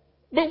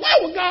 But why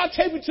would God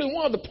take me to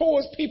one of the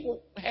poorest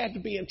people had to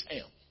be in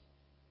town?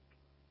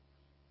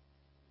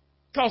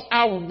 Because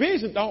our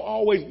vision don't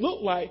always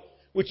look like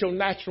with your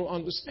natural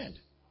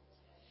understanding.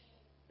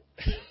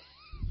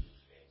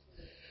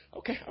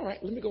 Okay, all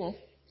right, let me go on.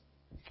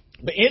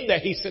 But in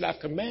that, he said, I've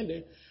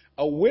commanded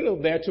a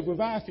widow there to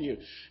provide for you.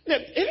 Now,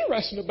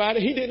 interesting about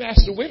it, he didn't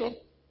ask the widow,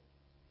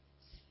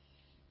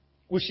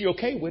 was she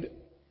okay with it?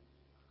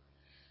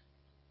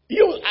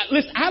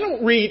 Listen, I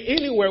don't read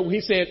anywhere where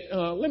he said,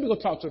 let me go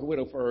talk to the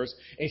widow first,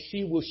 and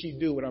will she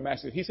do what I'm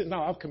asking? He said,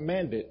 no, I've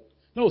commanded.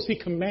 No, he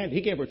commanded.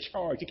 He gave her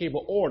charge. He gave her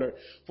order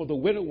for the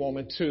widow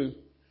woman to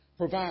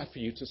provide for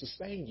you, to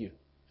sustain you.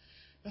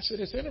 I said,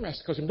 it's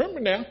interesting, because remember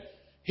now,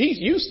 he's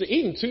used to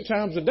eating 2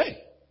 times a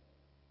day.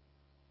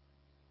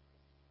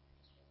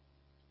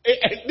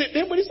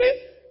 Did what he said?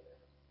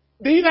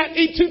 Did he not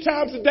eat 2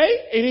 times a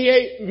day? And he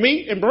ate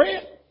meat and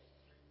bread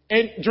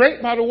and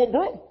drank by the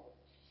brook.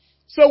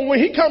 So when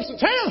he comes to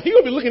town,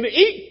 he'll be looking to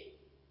eat.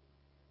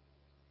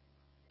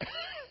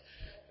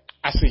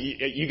 I said,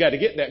 you got to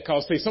get that,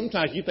 because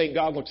sometimes you think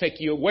God will take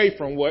you away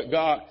from what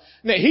God.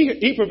 Now,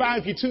 he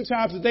provides you 2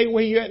 times a day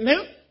where you're at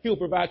now. He'll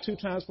provide 2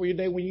 times for your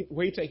day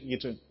where he's taking you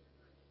to.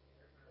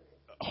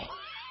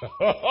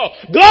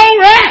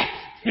 Glory!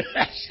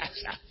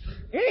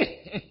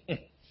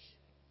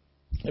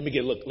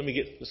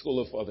 Let's go a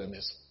little further in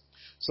this.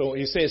 So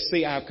he says,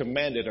 see, I have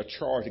commanded a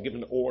charge,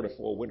 given an order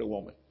for a widow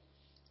woman.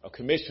 A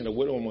commission, a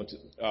widow woman,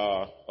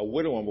 a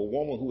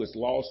woman who has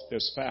lost their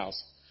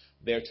spouse,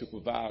 there to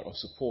provide or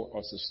support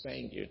or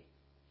sustain you.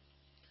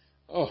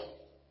 Oh,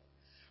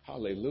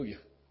 hallelujah.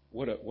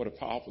 What a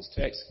powerful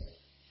text.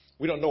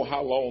 We don't know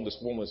how long this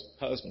woman's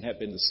husband had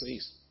been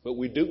deceased, but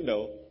we do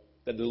know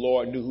that the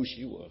Lord knew who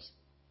she was.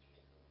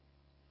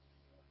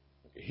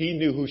 He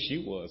knew who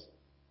she was.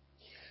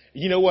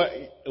 You know what?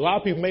 A lot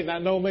of people may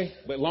not know me,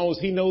 but as long as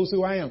he knows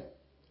who I am,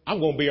 I'm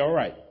going to be all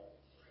right.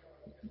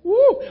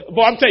 Woo!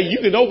 Boy, I'm telling you,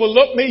 you can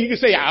overlook me. You can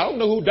say, I don't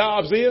know who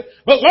Dobbs is.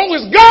 But as long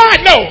as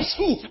God knows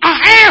who I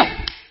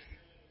am.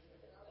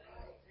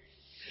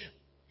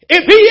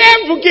 If he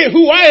ever forget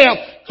who I am,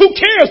 who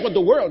cares what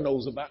the world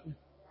knows about me?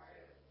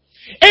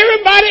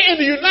 Everybody in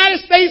the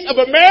United States of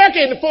America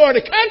and the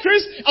 40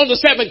 countries on the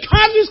 7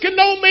 continents can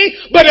know me.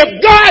 But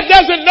if God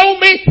doesn't know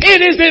me,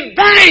 it is in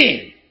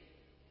vain.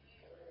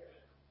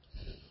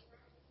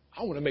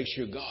 I want to make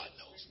sure God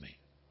knows me.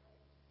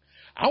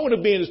 I want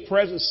to be in his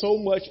presence so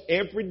much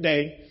every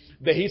day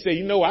that he said,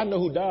 you know, I know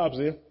who Dobbs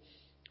is.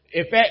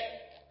 In fact,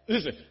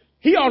 listen,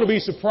 he ought to be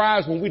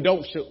surprised when we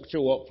don't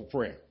show up for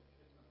prayer.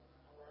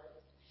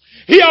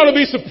 He ought to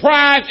be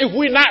surprised if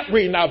we're not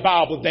reading our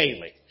Bible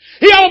daily.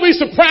 He ought to be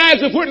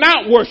surprised if we're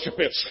not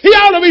worshiping. He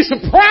ought to be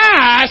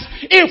surprised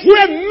if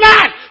we're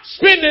not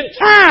spending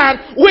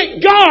time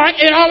with God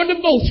in our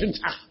devotion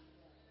time.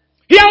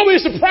 He ought to be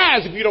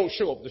surprised if you don't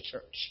show up to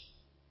church.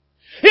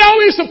 He ought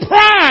to be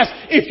surprised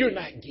if you're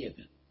not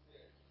giving.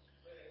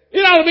 It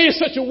ought to be in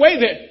such a way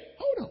that,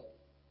 hold on,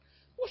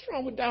 what's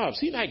wrong with Dobbs?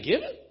 He not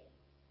giving?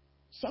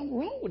 Something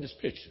wrong with this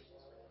picture.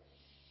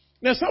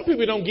 Now, some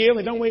people don't give,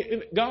 and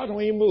God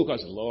don't even move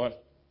because, Lord,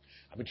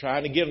 I've been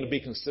trying to get them to be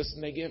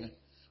consistent in giving.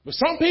 But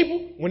some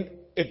people,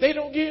 if they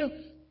don't give,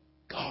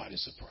 God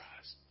is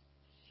surprised.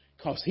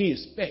 Because he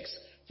expects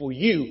for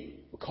you,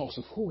 because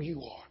of who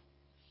you are,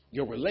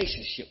 your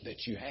relationship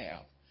that you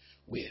have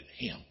with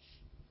him.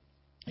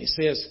 He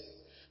says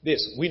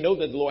this, we know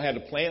that the Lord had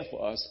a plan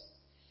for us.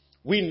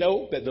 We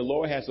know that the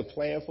Lord has a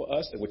plan for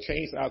us that will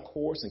change our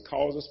course and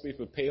cause us to be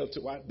propelled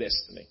to our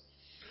destiny.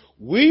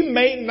 We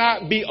may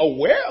not be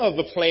aware of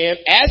the plan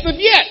as of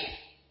yet,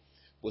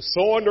 but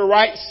sowing the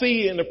right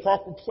seed in the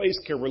proper place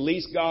can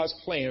release God's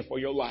plan for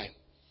your life.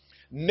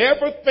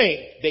 Never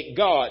think that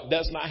God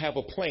does not have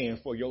a plan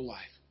for your life.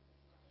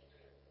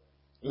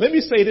 Let me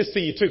say this to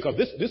you too, because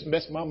this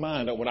messed my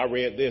mind up when I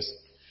read this.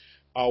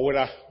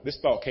 This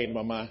thought came to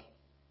my mind.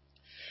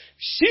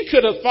 She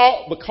could have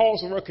thought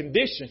because of her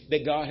condition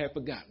that God had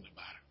forgotten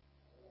about her.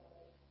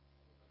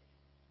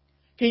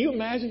 Can you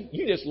imagine?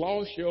 You just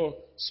lost your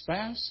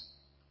spouse.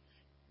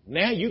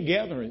 Now you're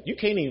gathering. You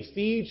can't even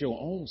feed your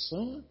own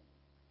son.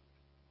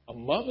 A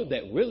mother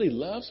that really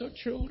loves her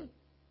children.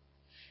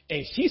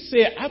 And she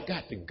said, I've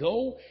got to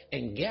go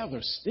and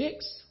gather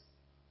sticks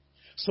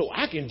so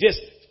I can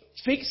just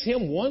fix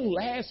him one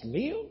last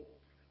meal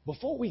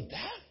before we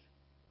die.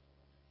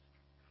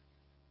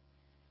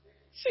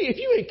 See, if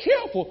you ain't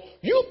careful,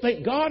 you'll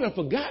think God has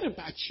forgotten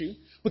about you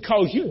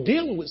because you're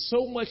dealing with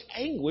so much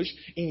anguish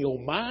in your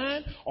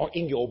mind or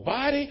in your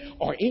body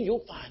or in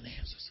your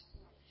finances.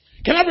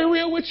 Can I be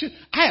real with you?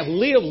 I have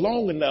lived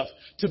long enough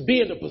to be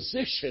in a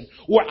position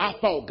where I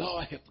thought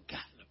God had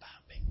forgotten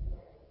about me.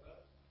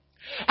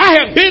 I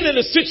have been in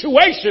a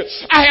situation,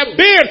 I have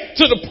been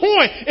to the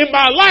point in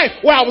my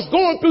life where I was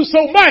going through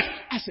so much.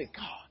 I said,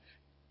 God,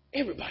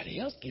 everybody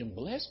else getting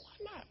blessed.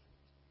 Why not?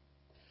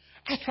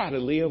 I try to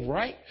live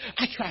right.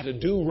 I try to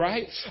do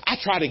right. I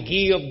try to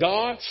give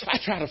God. I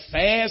try to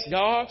fast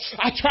God.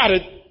 I try to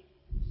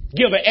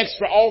give an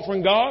extra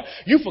offering God.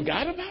 You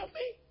forgot about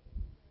me?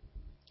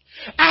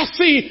 I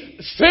see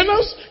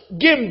sinners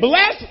getting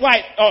blessed,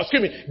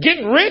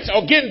 getting rich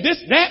or getting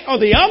this, that, or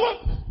the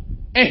other.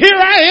 And here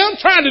I am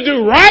trying to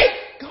do right.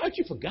 God,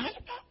 you forgot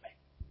about me.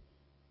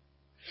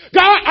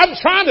 God, I'm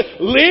trying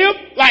to live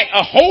like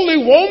a holy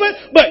woman,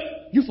 but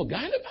you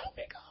forgot about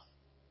me, God.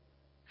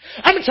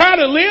 I'm trying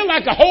to live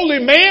like a holy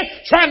man,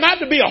 trying not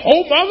to be a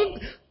whole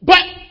mother,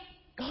 but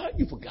God,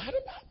 you forgot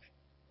about me.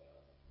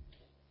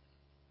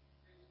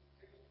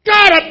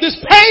 God, this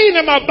pain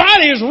in my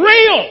body is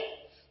real.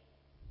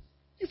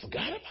 You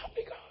forgot about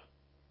me, God.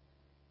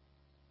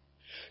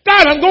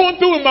 God, I'm going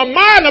through in my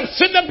mind. I'm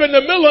sitting up in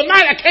the middle of the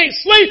night. I can't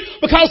sleep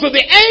because of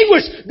the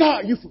anguish.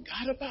 God, you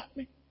forgot about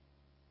me.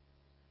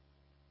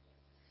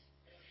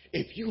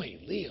 If you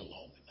ain't lived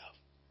long enough,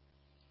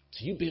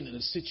 so you've been in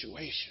a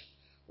situation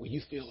where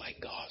you feel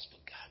like God's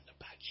forgotten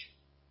about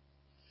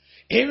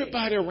you.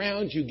 Everybody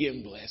around you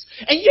getting blessed.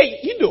 And yeah,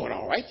 you're doing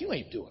all right. You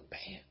ain't doing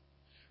bad.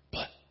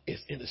 But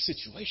it's in a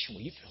situation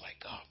where you feel like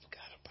God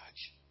forgot about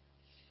you.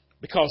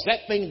 Because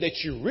that thing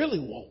that you really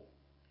want,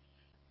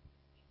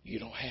 you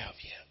don't have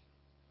yet.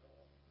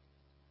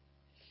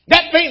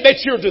 That thing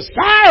that you're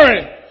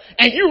desiring,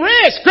 and you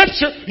read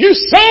scripture, you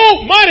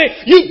sold money,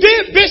 you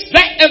did this,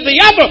 that, and the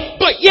other,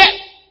 but yet,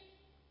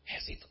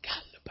 has he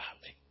forgotten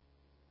about me?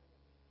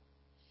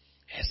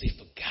 Has he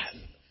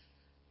forgotten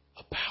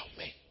about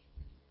me?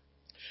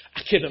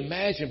 I can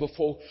imagine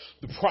before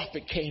the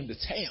prophet came to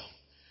town,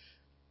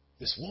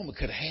 this woman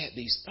could have had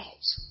these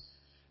thoughts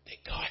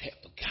that God had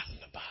forgotten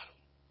about him.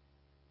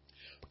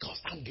 Because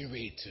I'm getting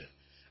ready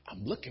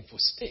I'm looking for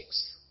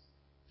sticks.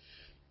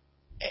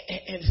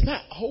 And it's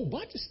not a whole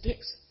bunch of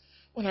sticks.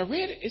 When I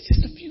read it, it's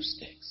just a few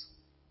sticks.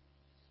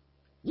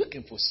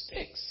 Looking for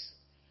sticks.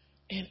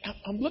 And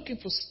I'm looking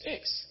for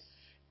sticks.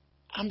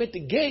 I'm at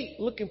the gate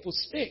looking for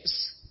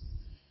sticks.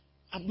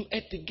 I'm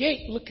at the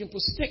gate looking for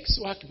sticks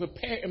so I can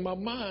prepare in my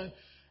mind.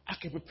 I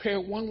can prepare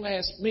one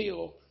last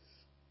meal.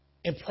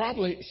 And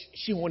probably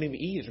she won't even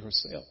eat it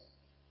herself.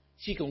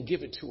 She's going to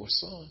give it to her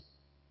son.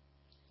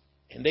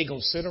 And they're going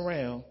to sit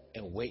around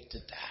and wait to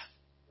die.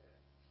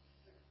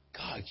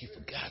 God, you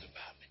forgot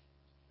about me.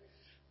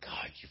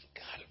 God, you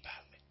forgot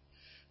about me.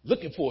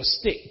 Looking for a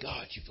stick.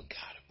 God, you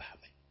forgot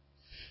about me.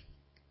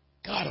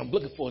 God, I'm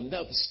looking for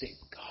another stick.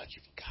 God,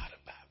 you forgot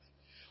about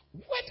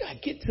me. Where did I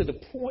get to the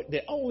point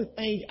that the only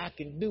thing I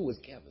can do is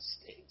gather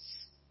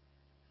sticks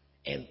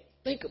and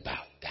think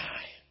about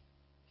dying?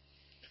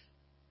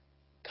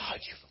 God,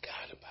 you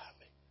forgot about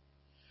me.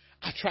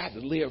 I tried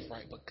to live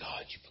right, but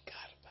God, you forgot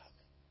about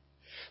me.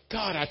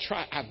 God, I've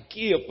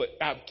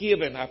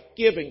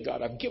given,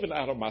 God. I've given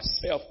out of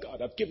myself,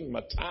 God. I've given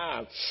my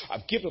time.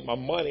 I've given my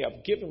money.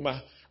 I've given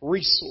my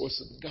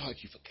resources. God,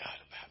 you forgot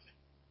about me.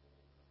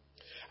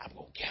 I'm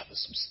going to gather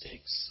some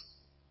sticks.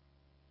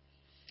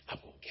 I'm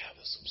going to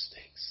gather some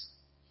sticks.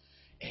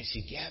 And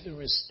she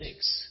gathering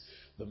sticks,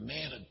 the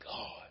man of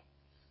God.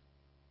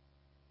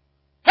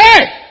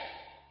 Hey!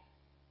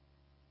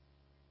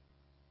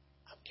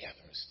 I'm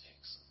gathering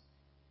sticks.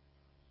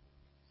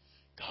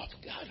 God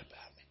forgot about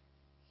me.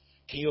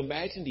 Can you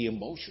imagine the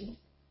emotional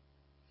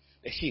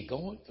that she's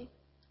going through?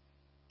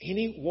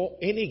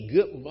 Any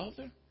good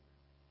mother?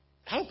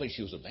 I don't think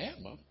she was a bad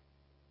mother.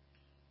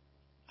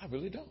 I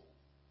really don't.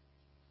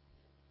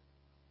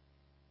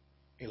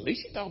 At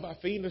least she thought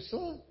about feeding her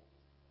son.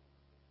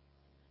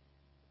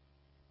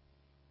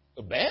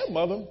 A bad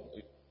mother,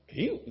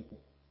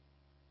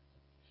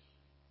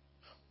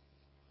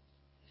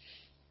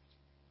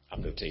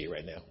 I'm going to tell you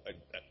right now.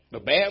 The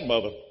bad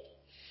mother,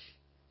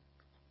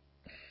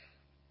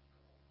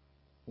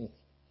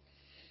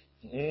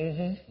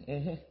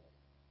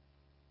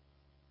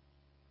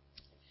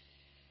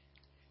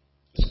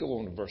 Let's go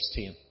on to verse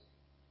 10.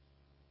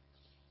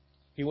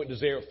 He went to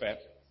Zarephath,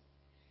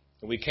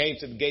 and we came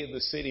to the gate of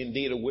the city.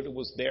 Indeed, a widow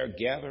was there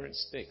gathering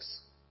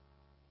sticks.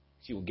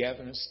 She was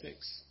gathering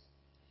sticks.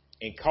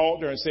 And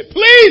called her and said,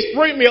 please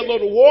bring me a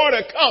little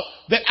water cup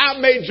that I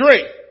may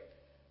drink.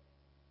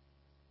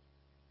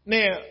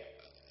 Now,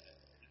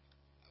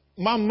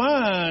 my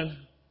mind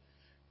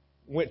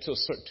went to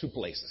two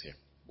places here.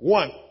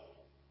 One,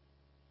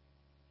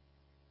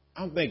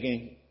 I'm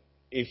thinking,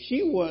 if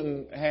she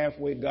wasn't a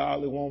halfway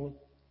godly woman,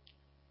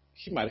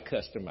 she might have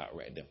cussed him out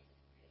right there.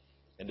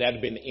 And that would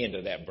have been the end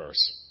of that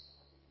verse.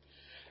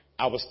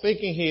 I was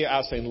thinking here, I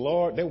was saying,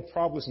 Lord, there were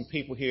probably some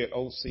people here at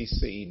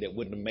OCC that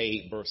wouldn't have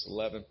made verse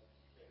 11.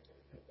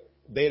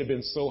 They'd have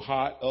been so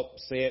hot,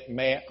 upset,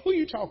 mad. Who are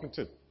you talking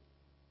to?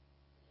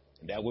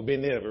 That would have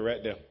been it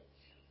right there.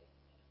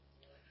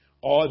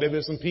 Or there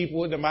been some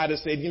people that might have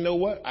said, you know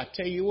what? I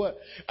tell you what.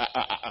 That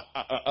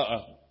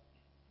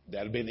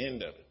would have been the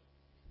end of it.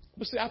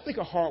 But see, I think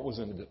her heart was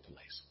in a good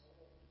place.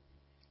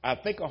 I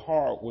think her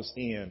heart was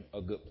in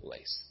a good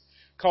place.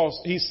 Because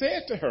he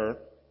said to her,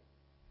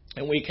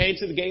 and when he came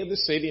to the gate of the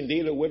city,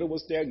 indeed a widow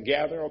was there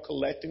gathering or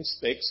collecting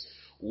sticks,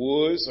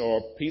 woods,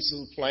 or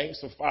pieces of planks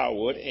or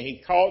firewood. And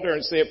he called her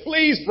and said,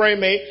 please bring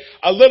me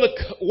a little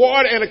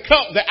water in a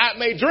cup that I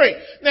may drink.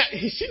 Now,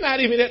 she's not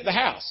even at the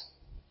house.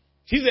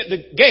 She's at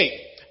the gate.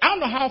 I don't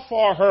know how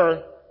far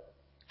her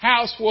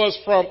house was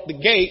from the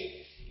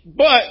gate,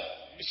 but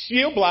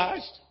she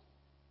obliged.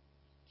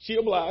 She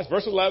obliged.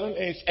 Verse 11,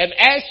 and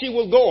as she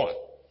was going,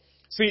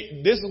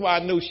 see, this is why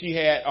I knew she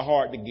had a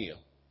heart to give.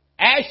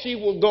 as she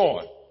was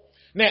going.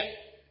 Now,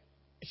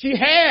 she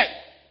had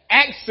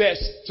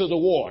access to the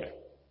water.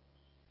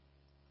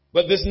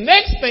 But this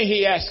next thing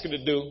he asked her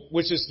to do,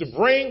 which is to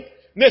bring,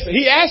 listen,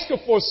 he asked her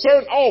for a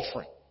certain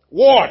offering,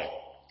 water.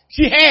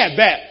 She had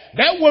that.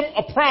 That wasn't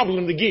a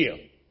problem to give.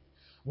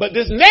 But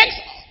this next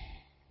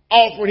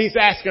offering he's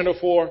asking her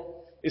for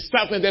is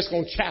something that's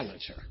going to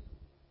challenge her.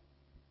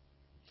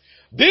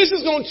 This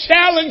is going to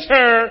challenge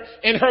her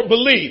in her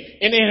belief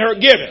and in her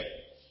giving.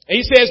 And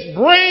he says,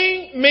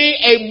 bring me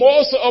a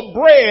morsel of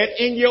bread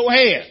in your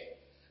hand.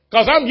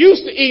 Because I'm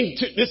used to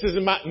eating, this is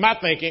my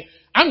thinking,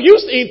 I'm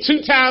used to eating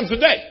 2 times a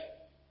day.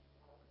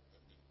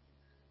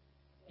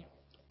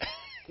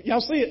 Y'all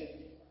see it?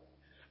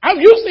 I'm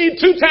used to eating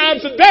 2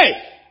 times a day.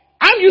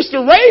 I'm used to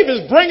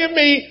ravens bringing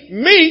me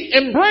meat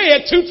and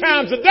bread 2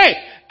 times a day.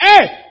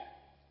 Hey,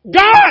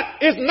 God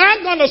is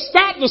not going to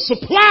stop the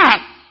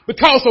supply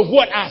because of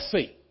what I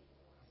see.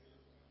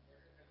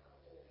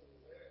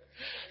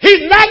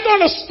 He's not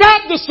going to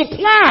stop the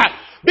supply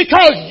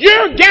because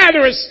you're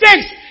gathering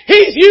sticks.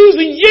 He's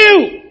using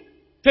you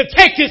to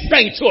take this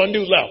thing to a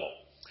new level.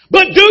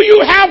 But do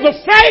you have the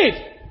faith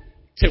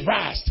to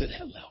rise to that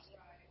level?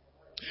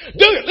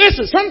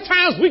 Listen,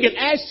 sometimes we can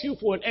ask you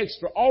for an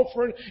extra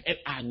offering, and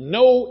I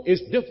know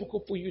it's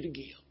difficult for you to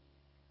give.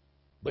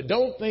 But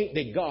don't think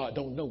that God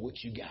don't know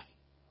what you got.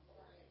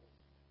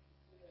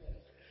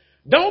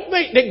 Don't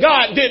think that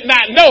God did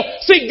not know.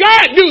 See,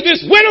 God knew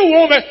this widow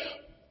woman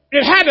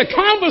and had a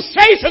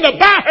conversation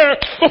about her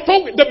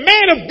before the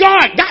man of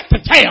God got to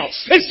town.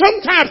 And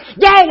sometimes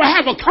God will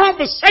have a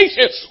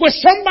conversation with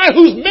somebody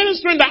who's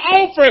ministering the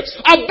offering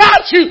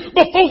about you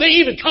before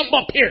they even come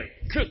up here.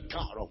 Good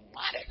God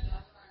Almighty.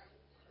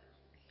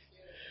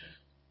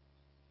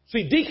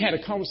 See, Deke had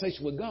a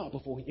conversation with God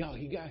before he got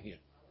here.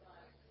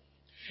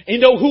 And you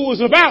know who it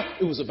was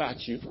about? It was about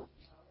you.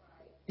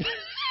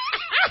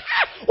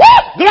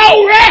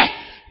 Glory!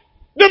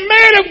 The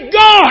man of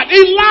God,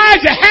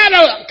 Elijah, had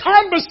a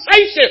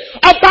conversation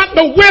about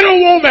the widow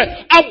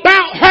woman,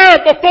 about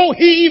her before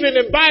he even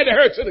invited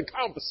her to the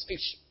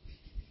conversation.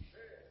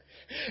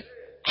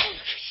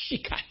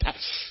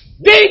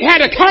 Deke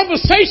had a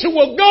conversation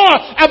with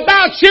God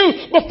about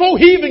you before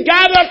he even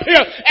got up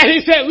here. And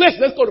he said,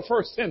 listen, let's go to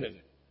 1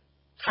 Timothy.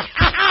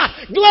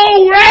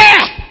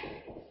 Glory!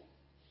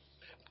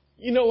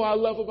 You know what I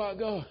love about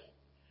God?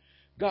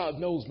 God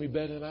knows me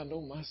better than I know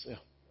myself.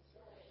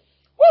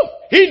 Woo!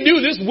 He knew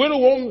this widow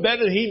woman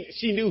better than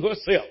she knew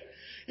herself.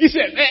 He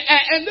said,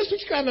 and this is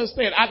what you got to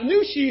understand. I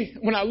knew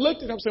when I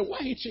looked at her, I said, why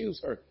he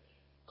choose her?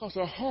 Because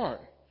her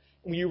heart,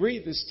 when you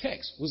read this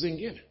text, was in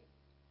giving.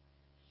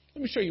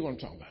 Let me show you what I'm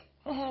talking about.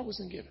 Her heart was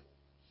in giving.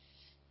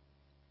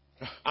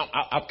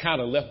 I've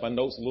kind of left my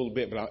notes a little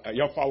bit, but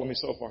y'all follow me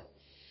so far?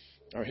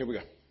 All right, here we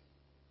go.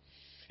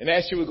 And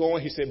as she was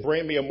going, he said,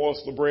 bring me a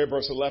morsel of bread,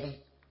 verse 11.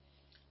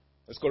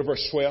 Let's go to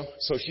verse 12.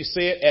 So she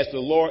said, as the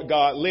Lord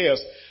God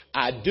lives,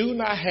 I do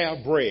not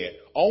have bread,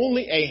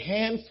 only a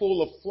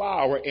handful of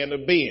flour in a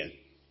bin.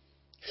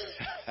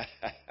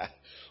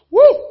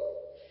 Woo!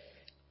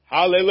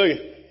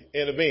 Hallelujah.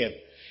 In a bin.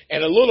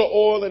 And a little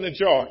oil in a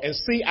jar. And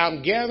see,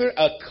 I'm gathering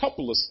a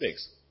couple of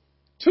sticks.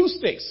 2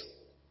 sticks.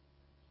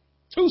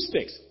 2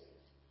 sticks.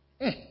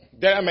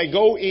 That I may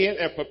go in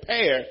and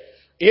prepare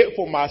it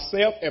for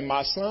myself and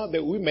my son,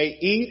 that we may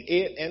eat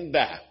it and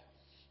die.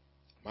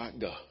 My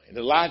God. And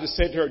Elijah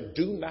said to her,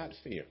 do not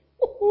fear.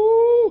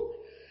 Woo-hoo.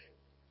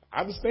 I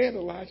understand,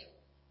 Elijah.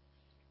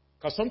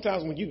 Because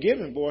sometimes when you're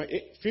giving, boy,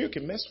 fear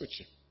can mess with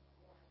you.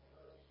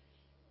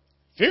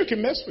 Fear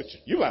can mess with you.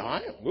 You're like, I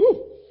am.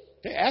 Woo.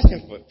 They're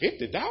asking for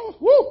 $50.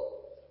 Woo.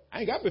 I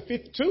ain't got but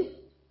 52.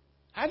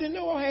 I didn't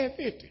know I had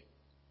 50.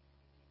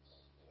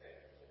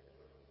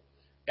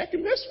 That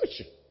can mess with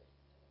you.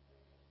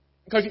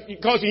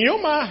 Because in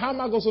your mind, how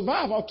am I going to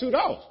survive off $2?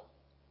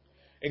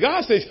 And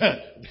God says,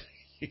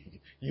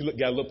 you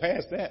got to look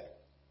past that.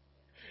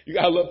 You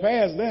got to look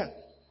past that.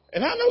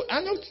 And I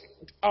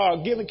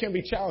know, giving can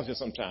be challenging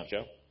sometimes,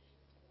 yo.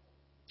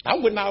 I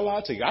would not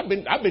lie to you. I've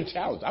been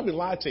challenged. I've been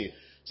lied to you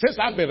since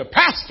I've been a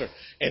pastor.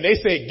 And they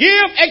say,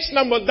 give X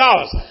number of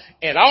dollars.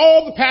 And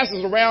all the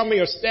pastors around me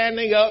are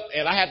standing up,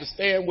 and I have to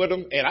stand with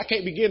them. And I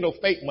can't be getting no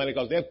fake money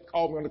because they'll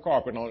call me on the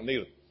carpet on it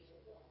neither.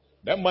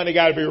 That money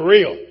got to be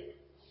real.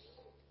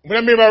 What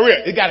I mean by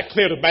real? It got to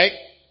clear the bank.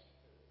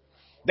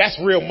 That's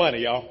real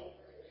money, y'all.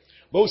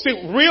 But see,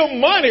 real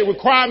money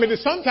requires me to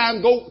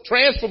sometimes go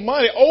transfer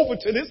money over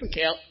to this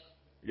account.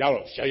 Y'all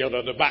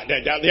don't know about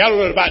that. Y'all don't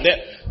know about that.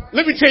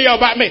 Let me tell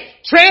y'all about me.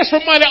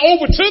 Transfer money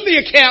over to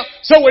the account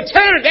so in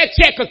turn that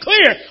check will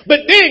clear.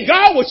 But then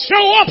God will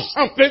show up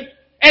something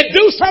and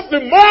do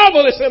something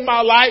marvelous in my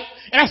life.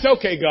 And I say,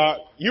 okay, God,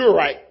 you're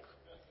right.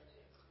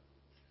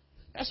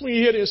 That's when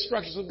you hear the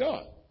instructions of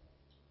God.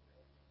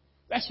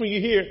 That's when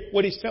you hear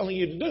what he's telling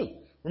you to do.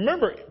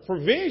 Remember,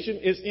 provision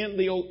is in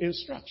the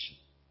instruction.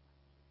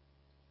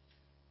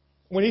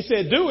 When he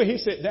said do it, he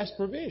said that's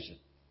provision.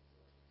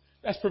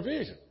 That's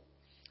provision.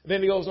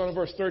 Then he goes on in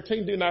verse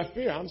 13, do not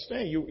fear. I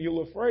understand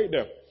you're afraid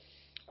there.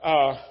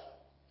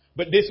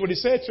 But this is what he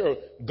said to her,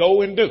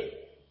 go and do.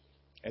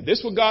 And this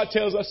is what God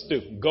tells us to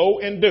do. Go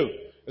and do.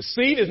 The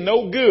seed is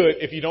no good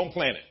if you don't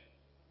plant it.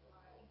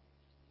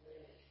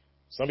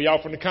 Some of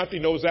y'all from the country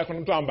know exactly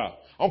what I'm talking about.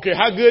 I don't care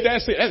how good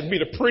that seed. That would be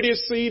the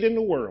prettiest seed in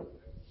the world.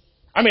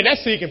 I mean, that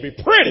seed can be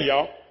pretty,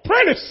 y'all.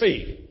 Pretty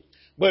seed.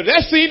 But if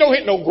that seed don't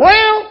hit no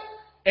ground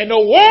and no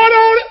water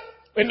on it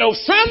and no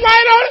sunlight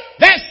on it,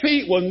 that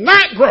seed will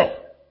not grow.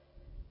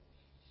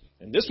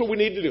 And this is what we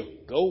need to do.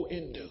 Go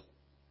and do.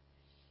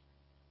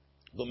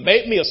 But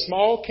make me a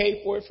small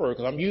cake for it first,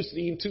 because I'm used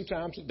to eating 2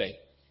 times a day.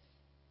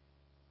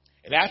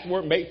 And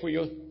afterward, make for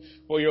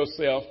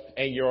yourself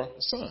and your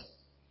son.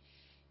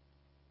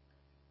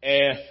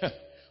 And,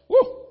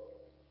 whoo.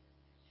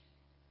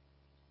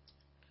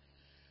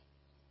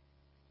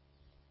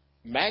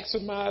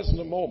 Maximizing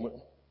the moment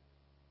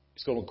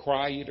is going to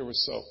require you to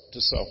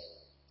sow.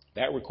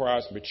 That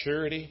requires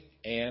maturity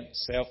and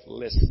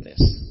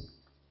selflessness.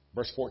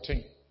 Verse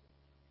 14.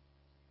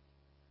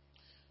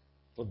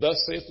 For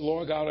thus saith the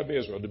Lord God of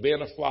Israel, the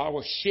bin of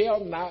flour shall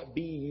not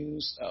be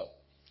used up,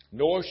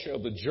 nor shall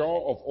the jar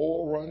of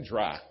oil run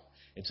dry,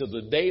 until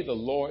the day the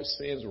Lord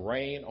sends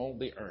rain on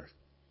the earth.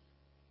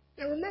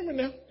 Now remember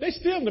now, they're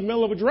still in the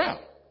middle of a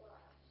drought.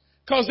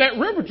 Because didn't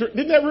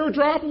that river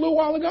dry up a little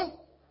while ago?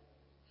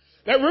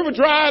 That river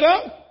dried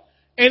up,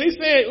 and he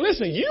said,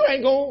 listen, you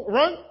ain't going to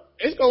run,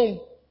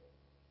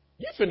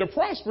 you're finna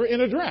prosper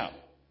in a drought.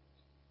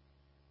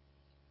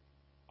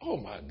 Oh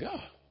my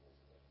God.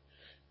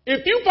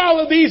 If you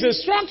follow these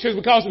instructions,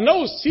 because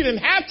notice she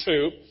didn't have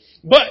to,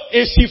 but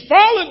if she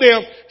followed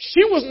them,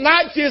 she was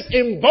not just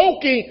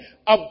invoking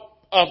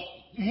a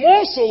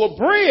morsel of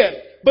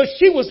bread, but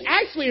she was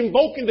actually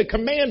invoking the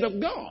command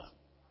of God.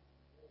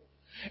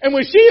 And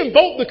when she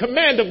invoked the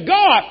command of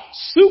God,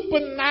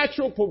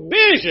 supernatural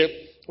provision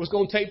was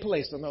going to take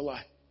place in her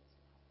life.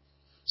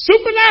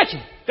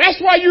 Supernatural.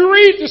 That's why you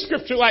read the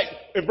scripture like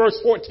in verse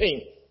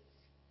 14.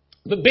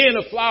 The bin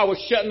of flour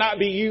shall not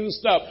be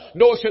used up,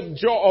 nor shall the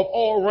jar of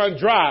oil run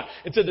dry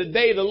until the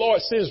day the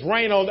Lord sends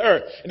rain on the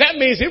earth. And that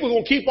means it was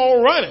going to keep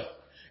on running.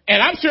 And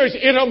I'm sure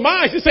in her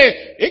mind she said,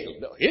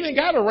 it ain't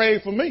got to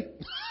rain for me.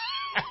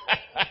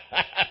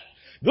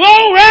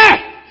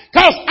 Glory!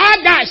 Because I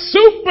got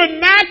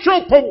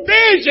supernatural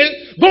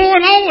provision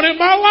going on in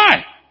my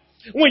life.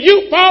 When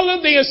you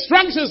follow the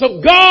instructions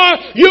of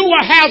God, you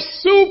will have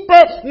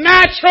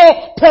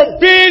supernatural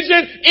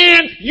provision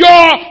in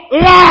your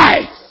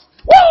life.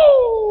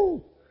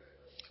 Woo!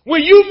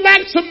 When you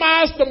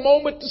maximize the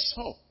moment to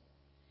sow,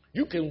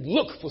 you can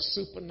look for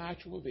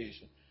supernatural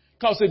provision.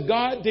 Because if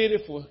God did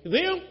it for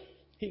them,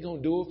 He's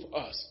going to do it for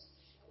us.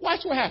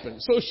 Watch what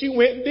happened. So she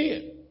went and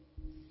did.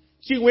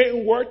 She went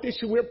and worked it.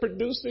 She went and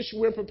produced it. She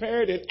went and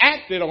prepared it,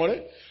 acted on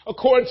it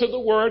according to the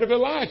word of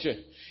Elijah.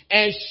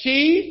 And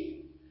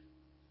she,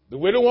 the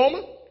widow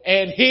woman,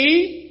 and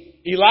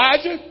he,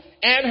 Elijah,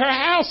 and her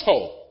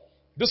household,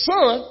 the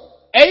son,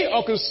 ate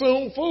or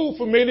consumed food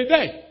for many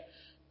days.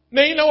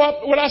 Now, you know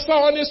what I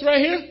saw in this right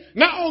here?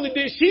 Not only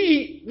did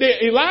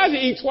Elijah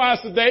eat twice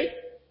a day,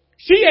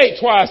 she ate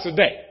twice a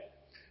day.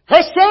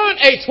 Her son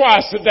ate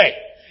twice a day.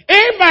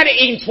 Everybody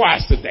eating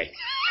twice a day.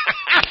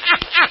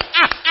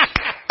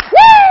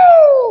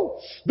 Woo!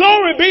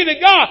 Glory be to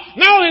God.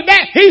 Not only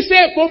that, he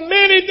said for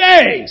many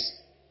days.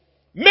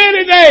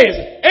 Many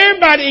days.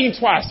 Everybody eating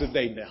twice a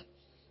day now.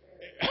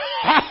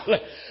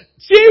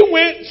 She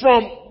went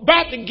from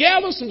about to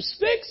gather some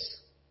sticks,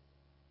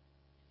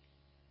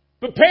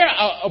 prepare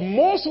a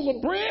morsel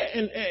of bread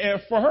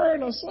and for her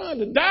and her son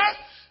to die,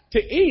 to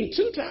eat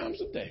 2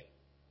 times a day.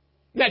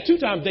 Now, 2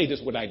 times a day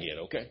is what I get,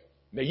 okay?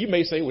 Now, you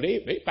may say, well,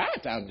 they ate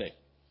 5 times a day.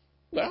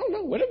 Well, I don't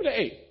know, whatever they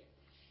ate.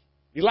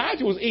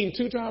 Elijah was eating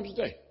 2 times a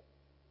day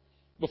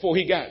before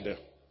he got there.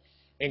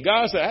 And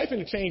God said, I ain't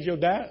finna change your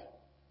diet.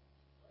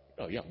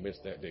 Oh, y'all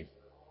missed that day.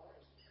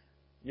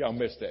 Y'all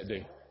missed that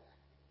day.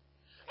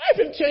 I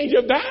ain't finna change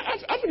your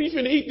diet. I'm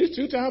finna eat this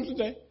 2 times a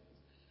day.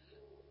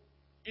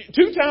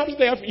 2 times a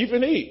day you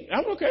finna eat.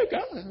 I'm okay,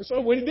 God. So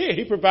what he did,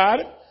 he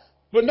provided.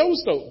 But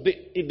notice though,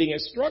 the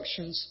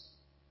instructions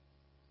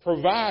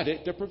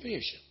provided the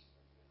provision.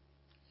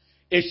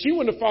 If she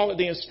wouldn't have followed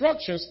the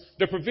instructions,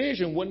 the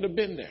provision wouldn't have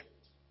been there.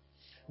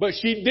 But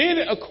she did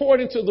it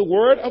according to the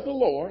word of the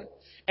Lord.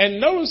 And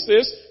notice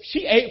this,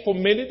 she ate for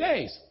many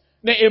days.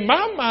 Now, in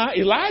my mind,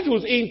 Elijah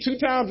was eating 2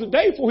 times a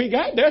day before he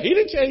got there. He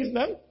didn't change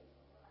nothing.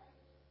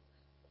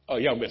 Oh,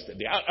 y'all missed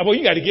it. Well,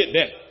 you got to get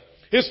that.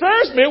 His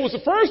first meal was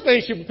the first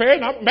thing she prepared.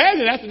 And I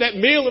imagine after that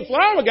meal and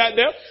flour got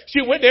there,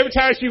 she went, every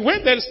time she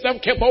went there, the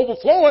stuff kept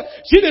overflowing.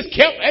 She just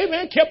kept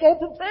on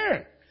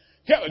preparing.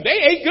 They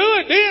ate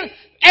good then.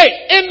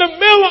 Hey, in the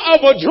middle of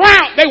a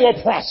drought, they were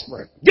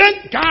prospering.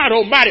 Good God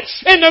Almighty.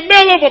 In the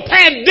middle of a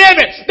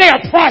pandemic, they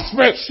are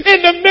prospering.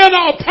 In the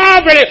middle of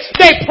poverty,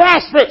 they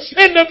prosper.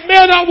 In the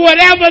middle of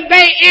whatever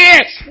they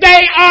in,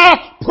 they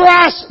are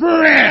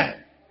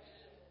prospering.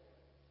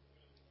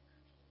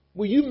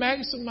 Will you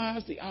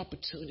maximize the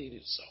opportunity to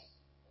sow?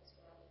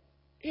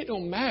 It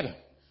don't matter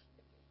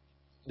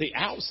the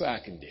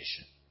outside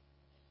condition.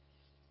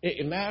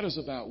 It matters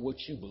about what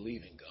you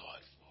believe in God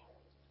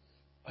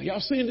for. Are y'all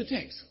seeing the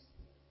text?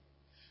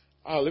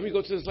 Let me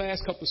go to this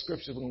last couple of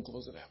scriptures. We're going to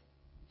close it out.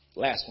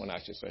 Last one, I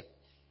should say.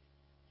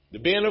 The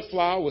bin of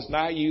flour was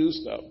not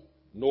used up,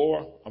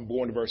 nor, I'm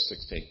going to verse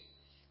 16.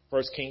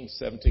 1 Kings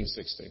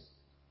 17:16.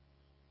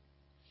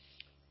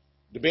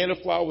 The bin of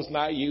flour was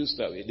not used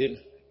up.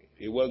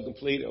 It wasn't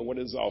complete or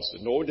wasn't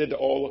exhausted, nor did the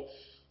oil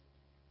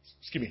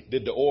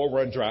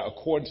run dry,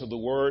 according to the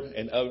word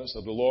and utterance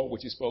of the Lord,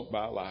 which he spoke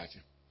by Elijah.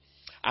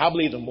 I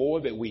believe the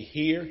more that we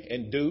hear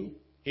and do,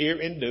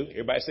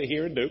 everybody say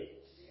hear and do,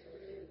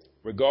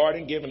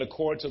 regarding giving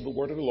according to the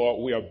word of the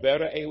Lord, we are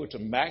better able to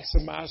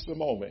maximize the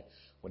moment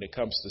when it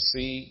comes to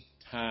seed,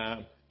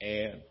 time,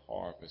 and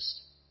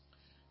harvest.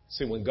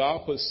 See, when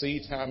God puts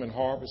seed, time, and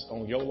harvest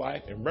on your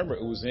life, and remember,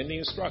 it was in the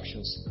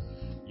instructions,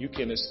 you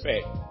can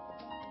expect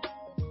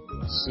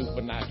a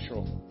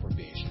supernatural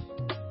provision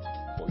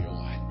for your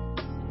life.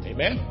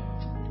 Amen?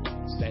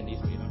 Stand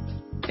your feet up.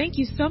 Thank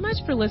you so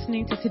much for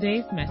listening to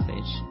today's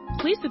message.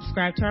 Please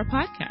subscribe to our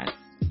podcast.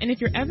 And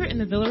if you're ever in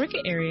the Villa Rica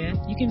area,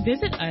 you can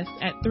visit us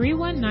at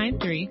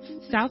 3193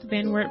 South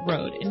Van Wert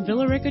Road in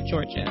Villa Rica,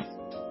 Georgia,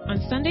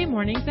 on Sunday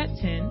mornings at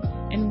 10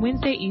 and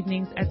Wednesday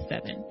evenings at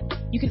 7.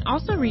 You can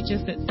also reach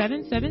us at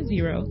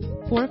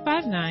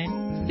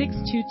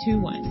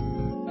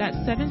 770-459-6221. That's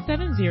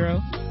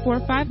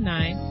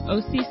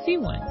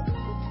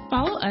 770-459-OCC1.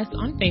 Follow us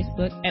on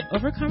Facebook at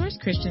Overcomers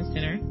Christian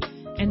Center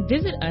and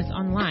visit us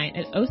online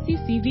at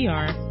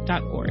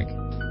occvr.org.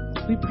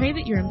 We pray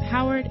that you're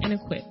empowered and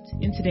equipped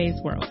in today's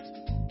world.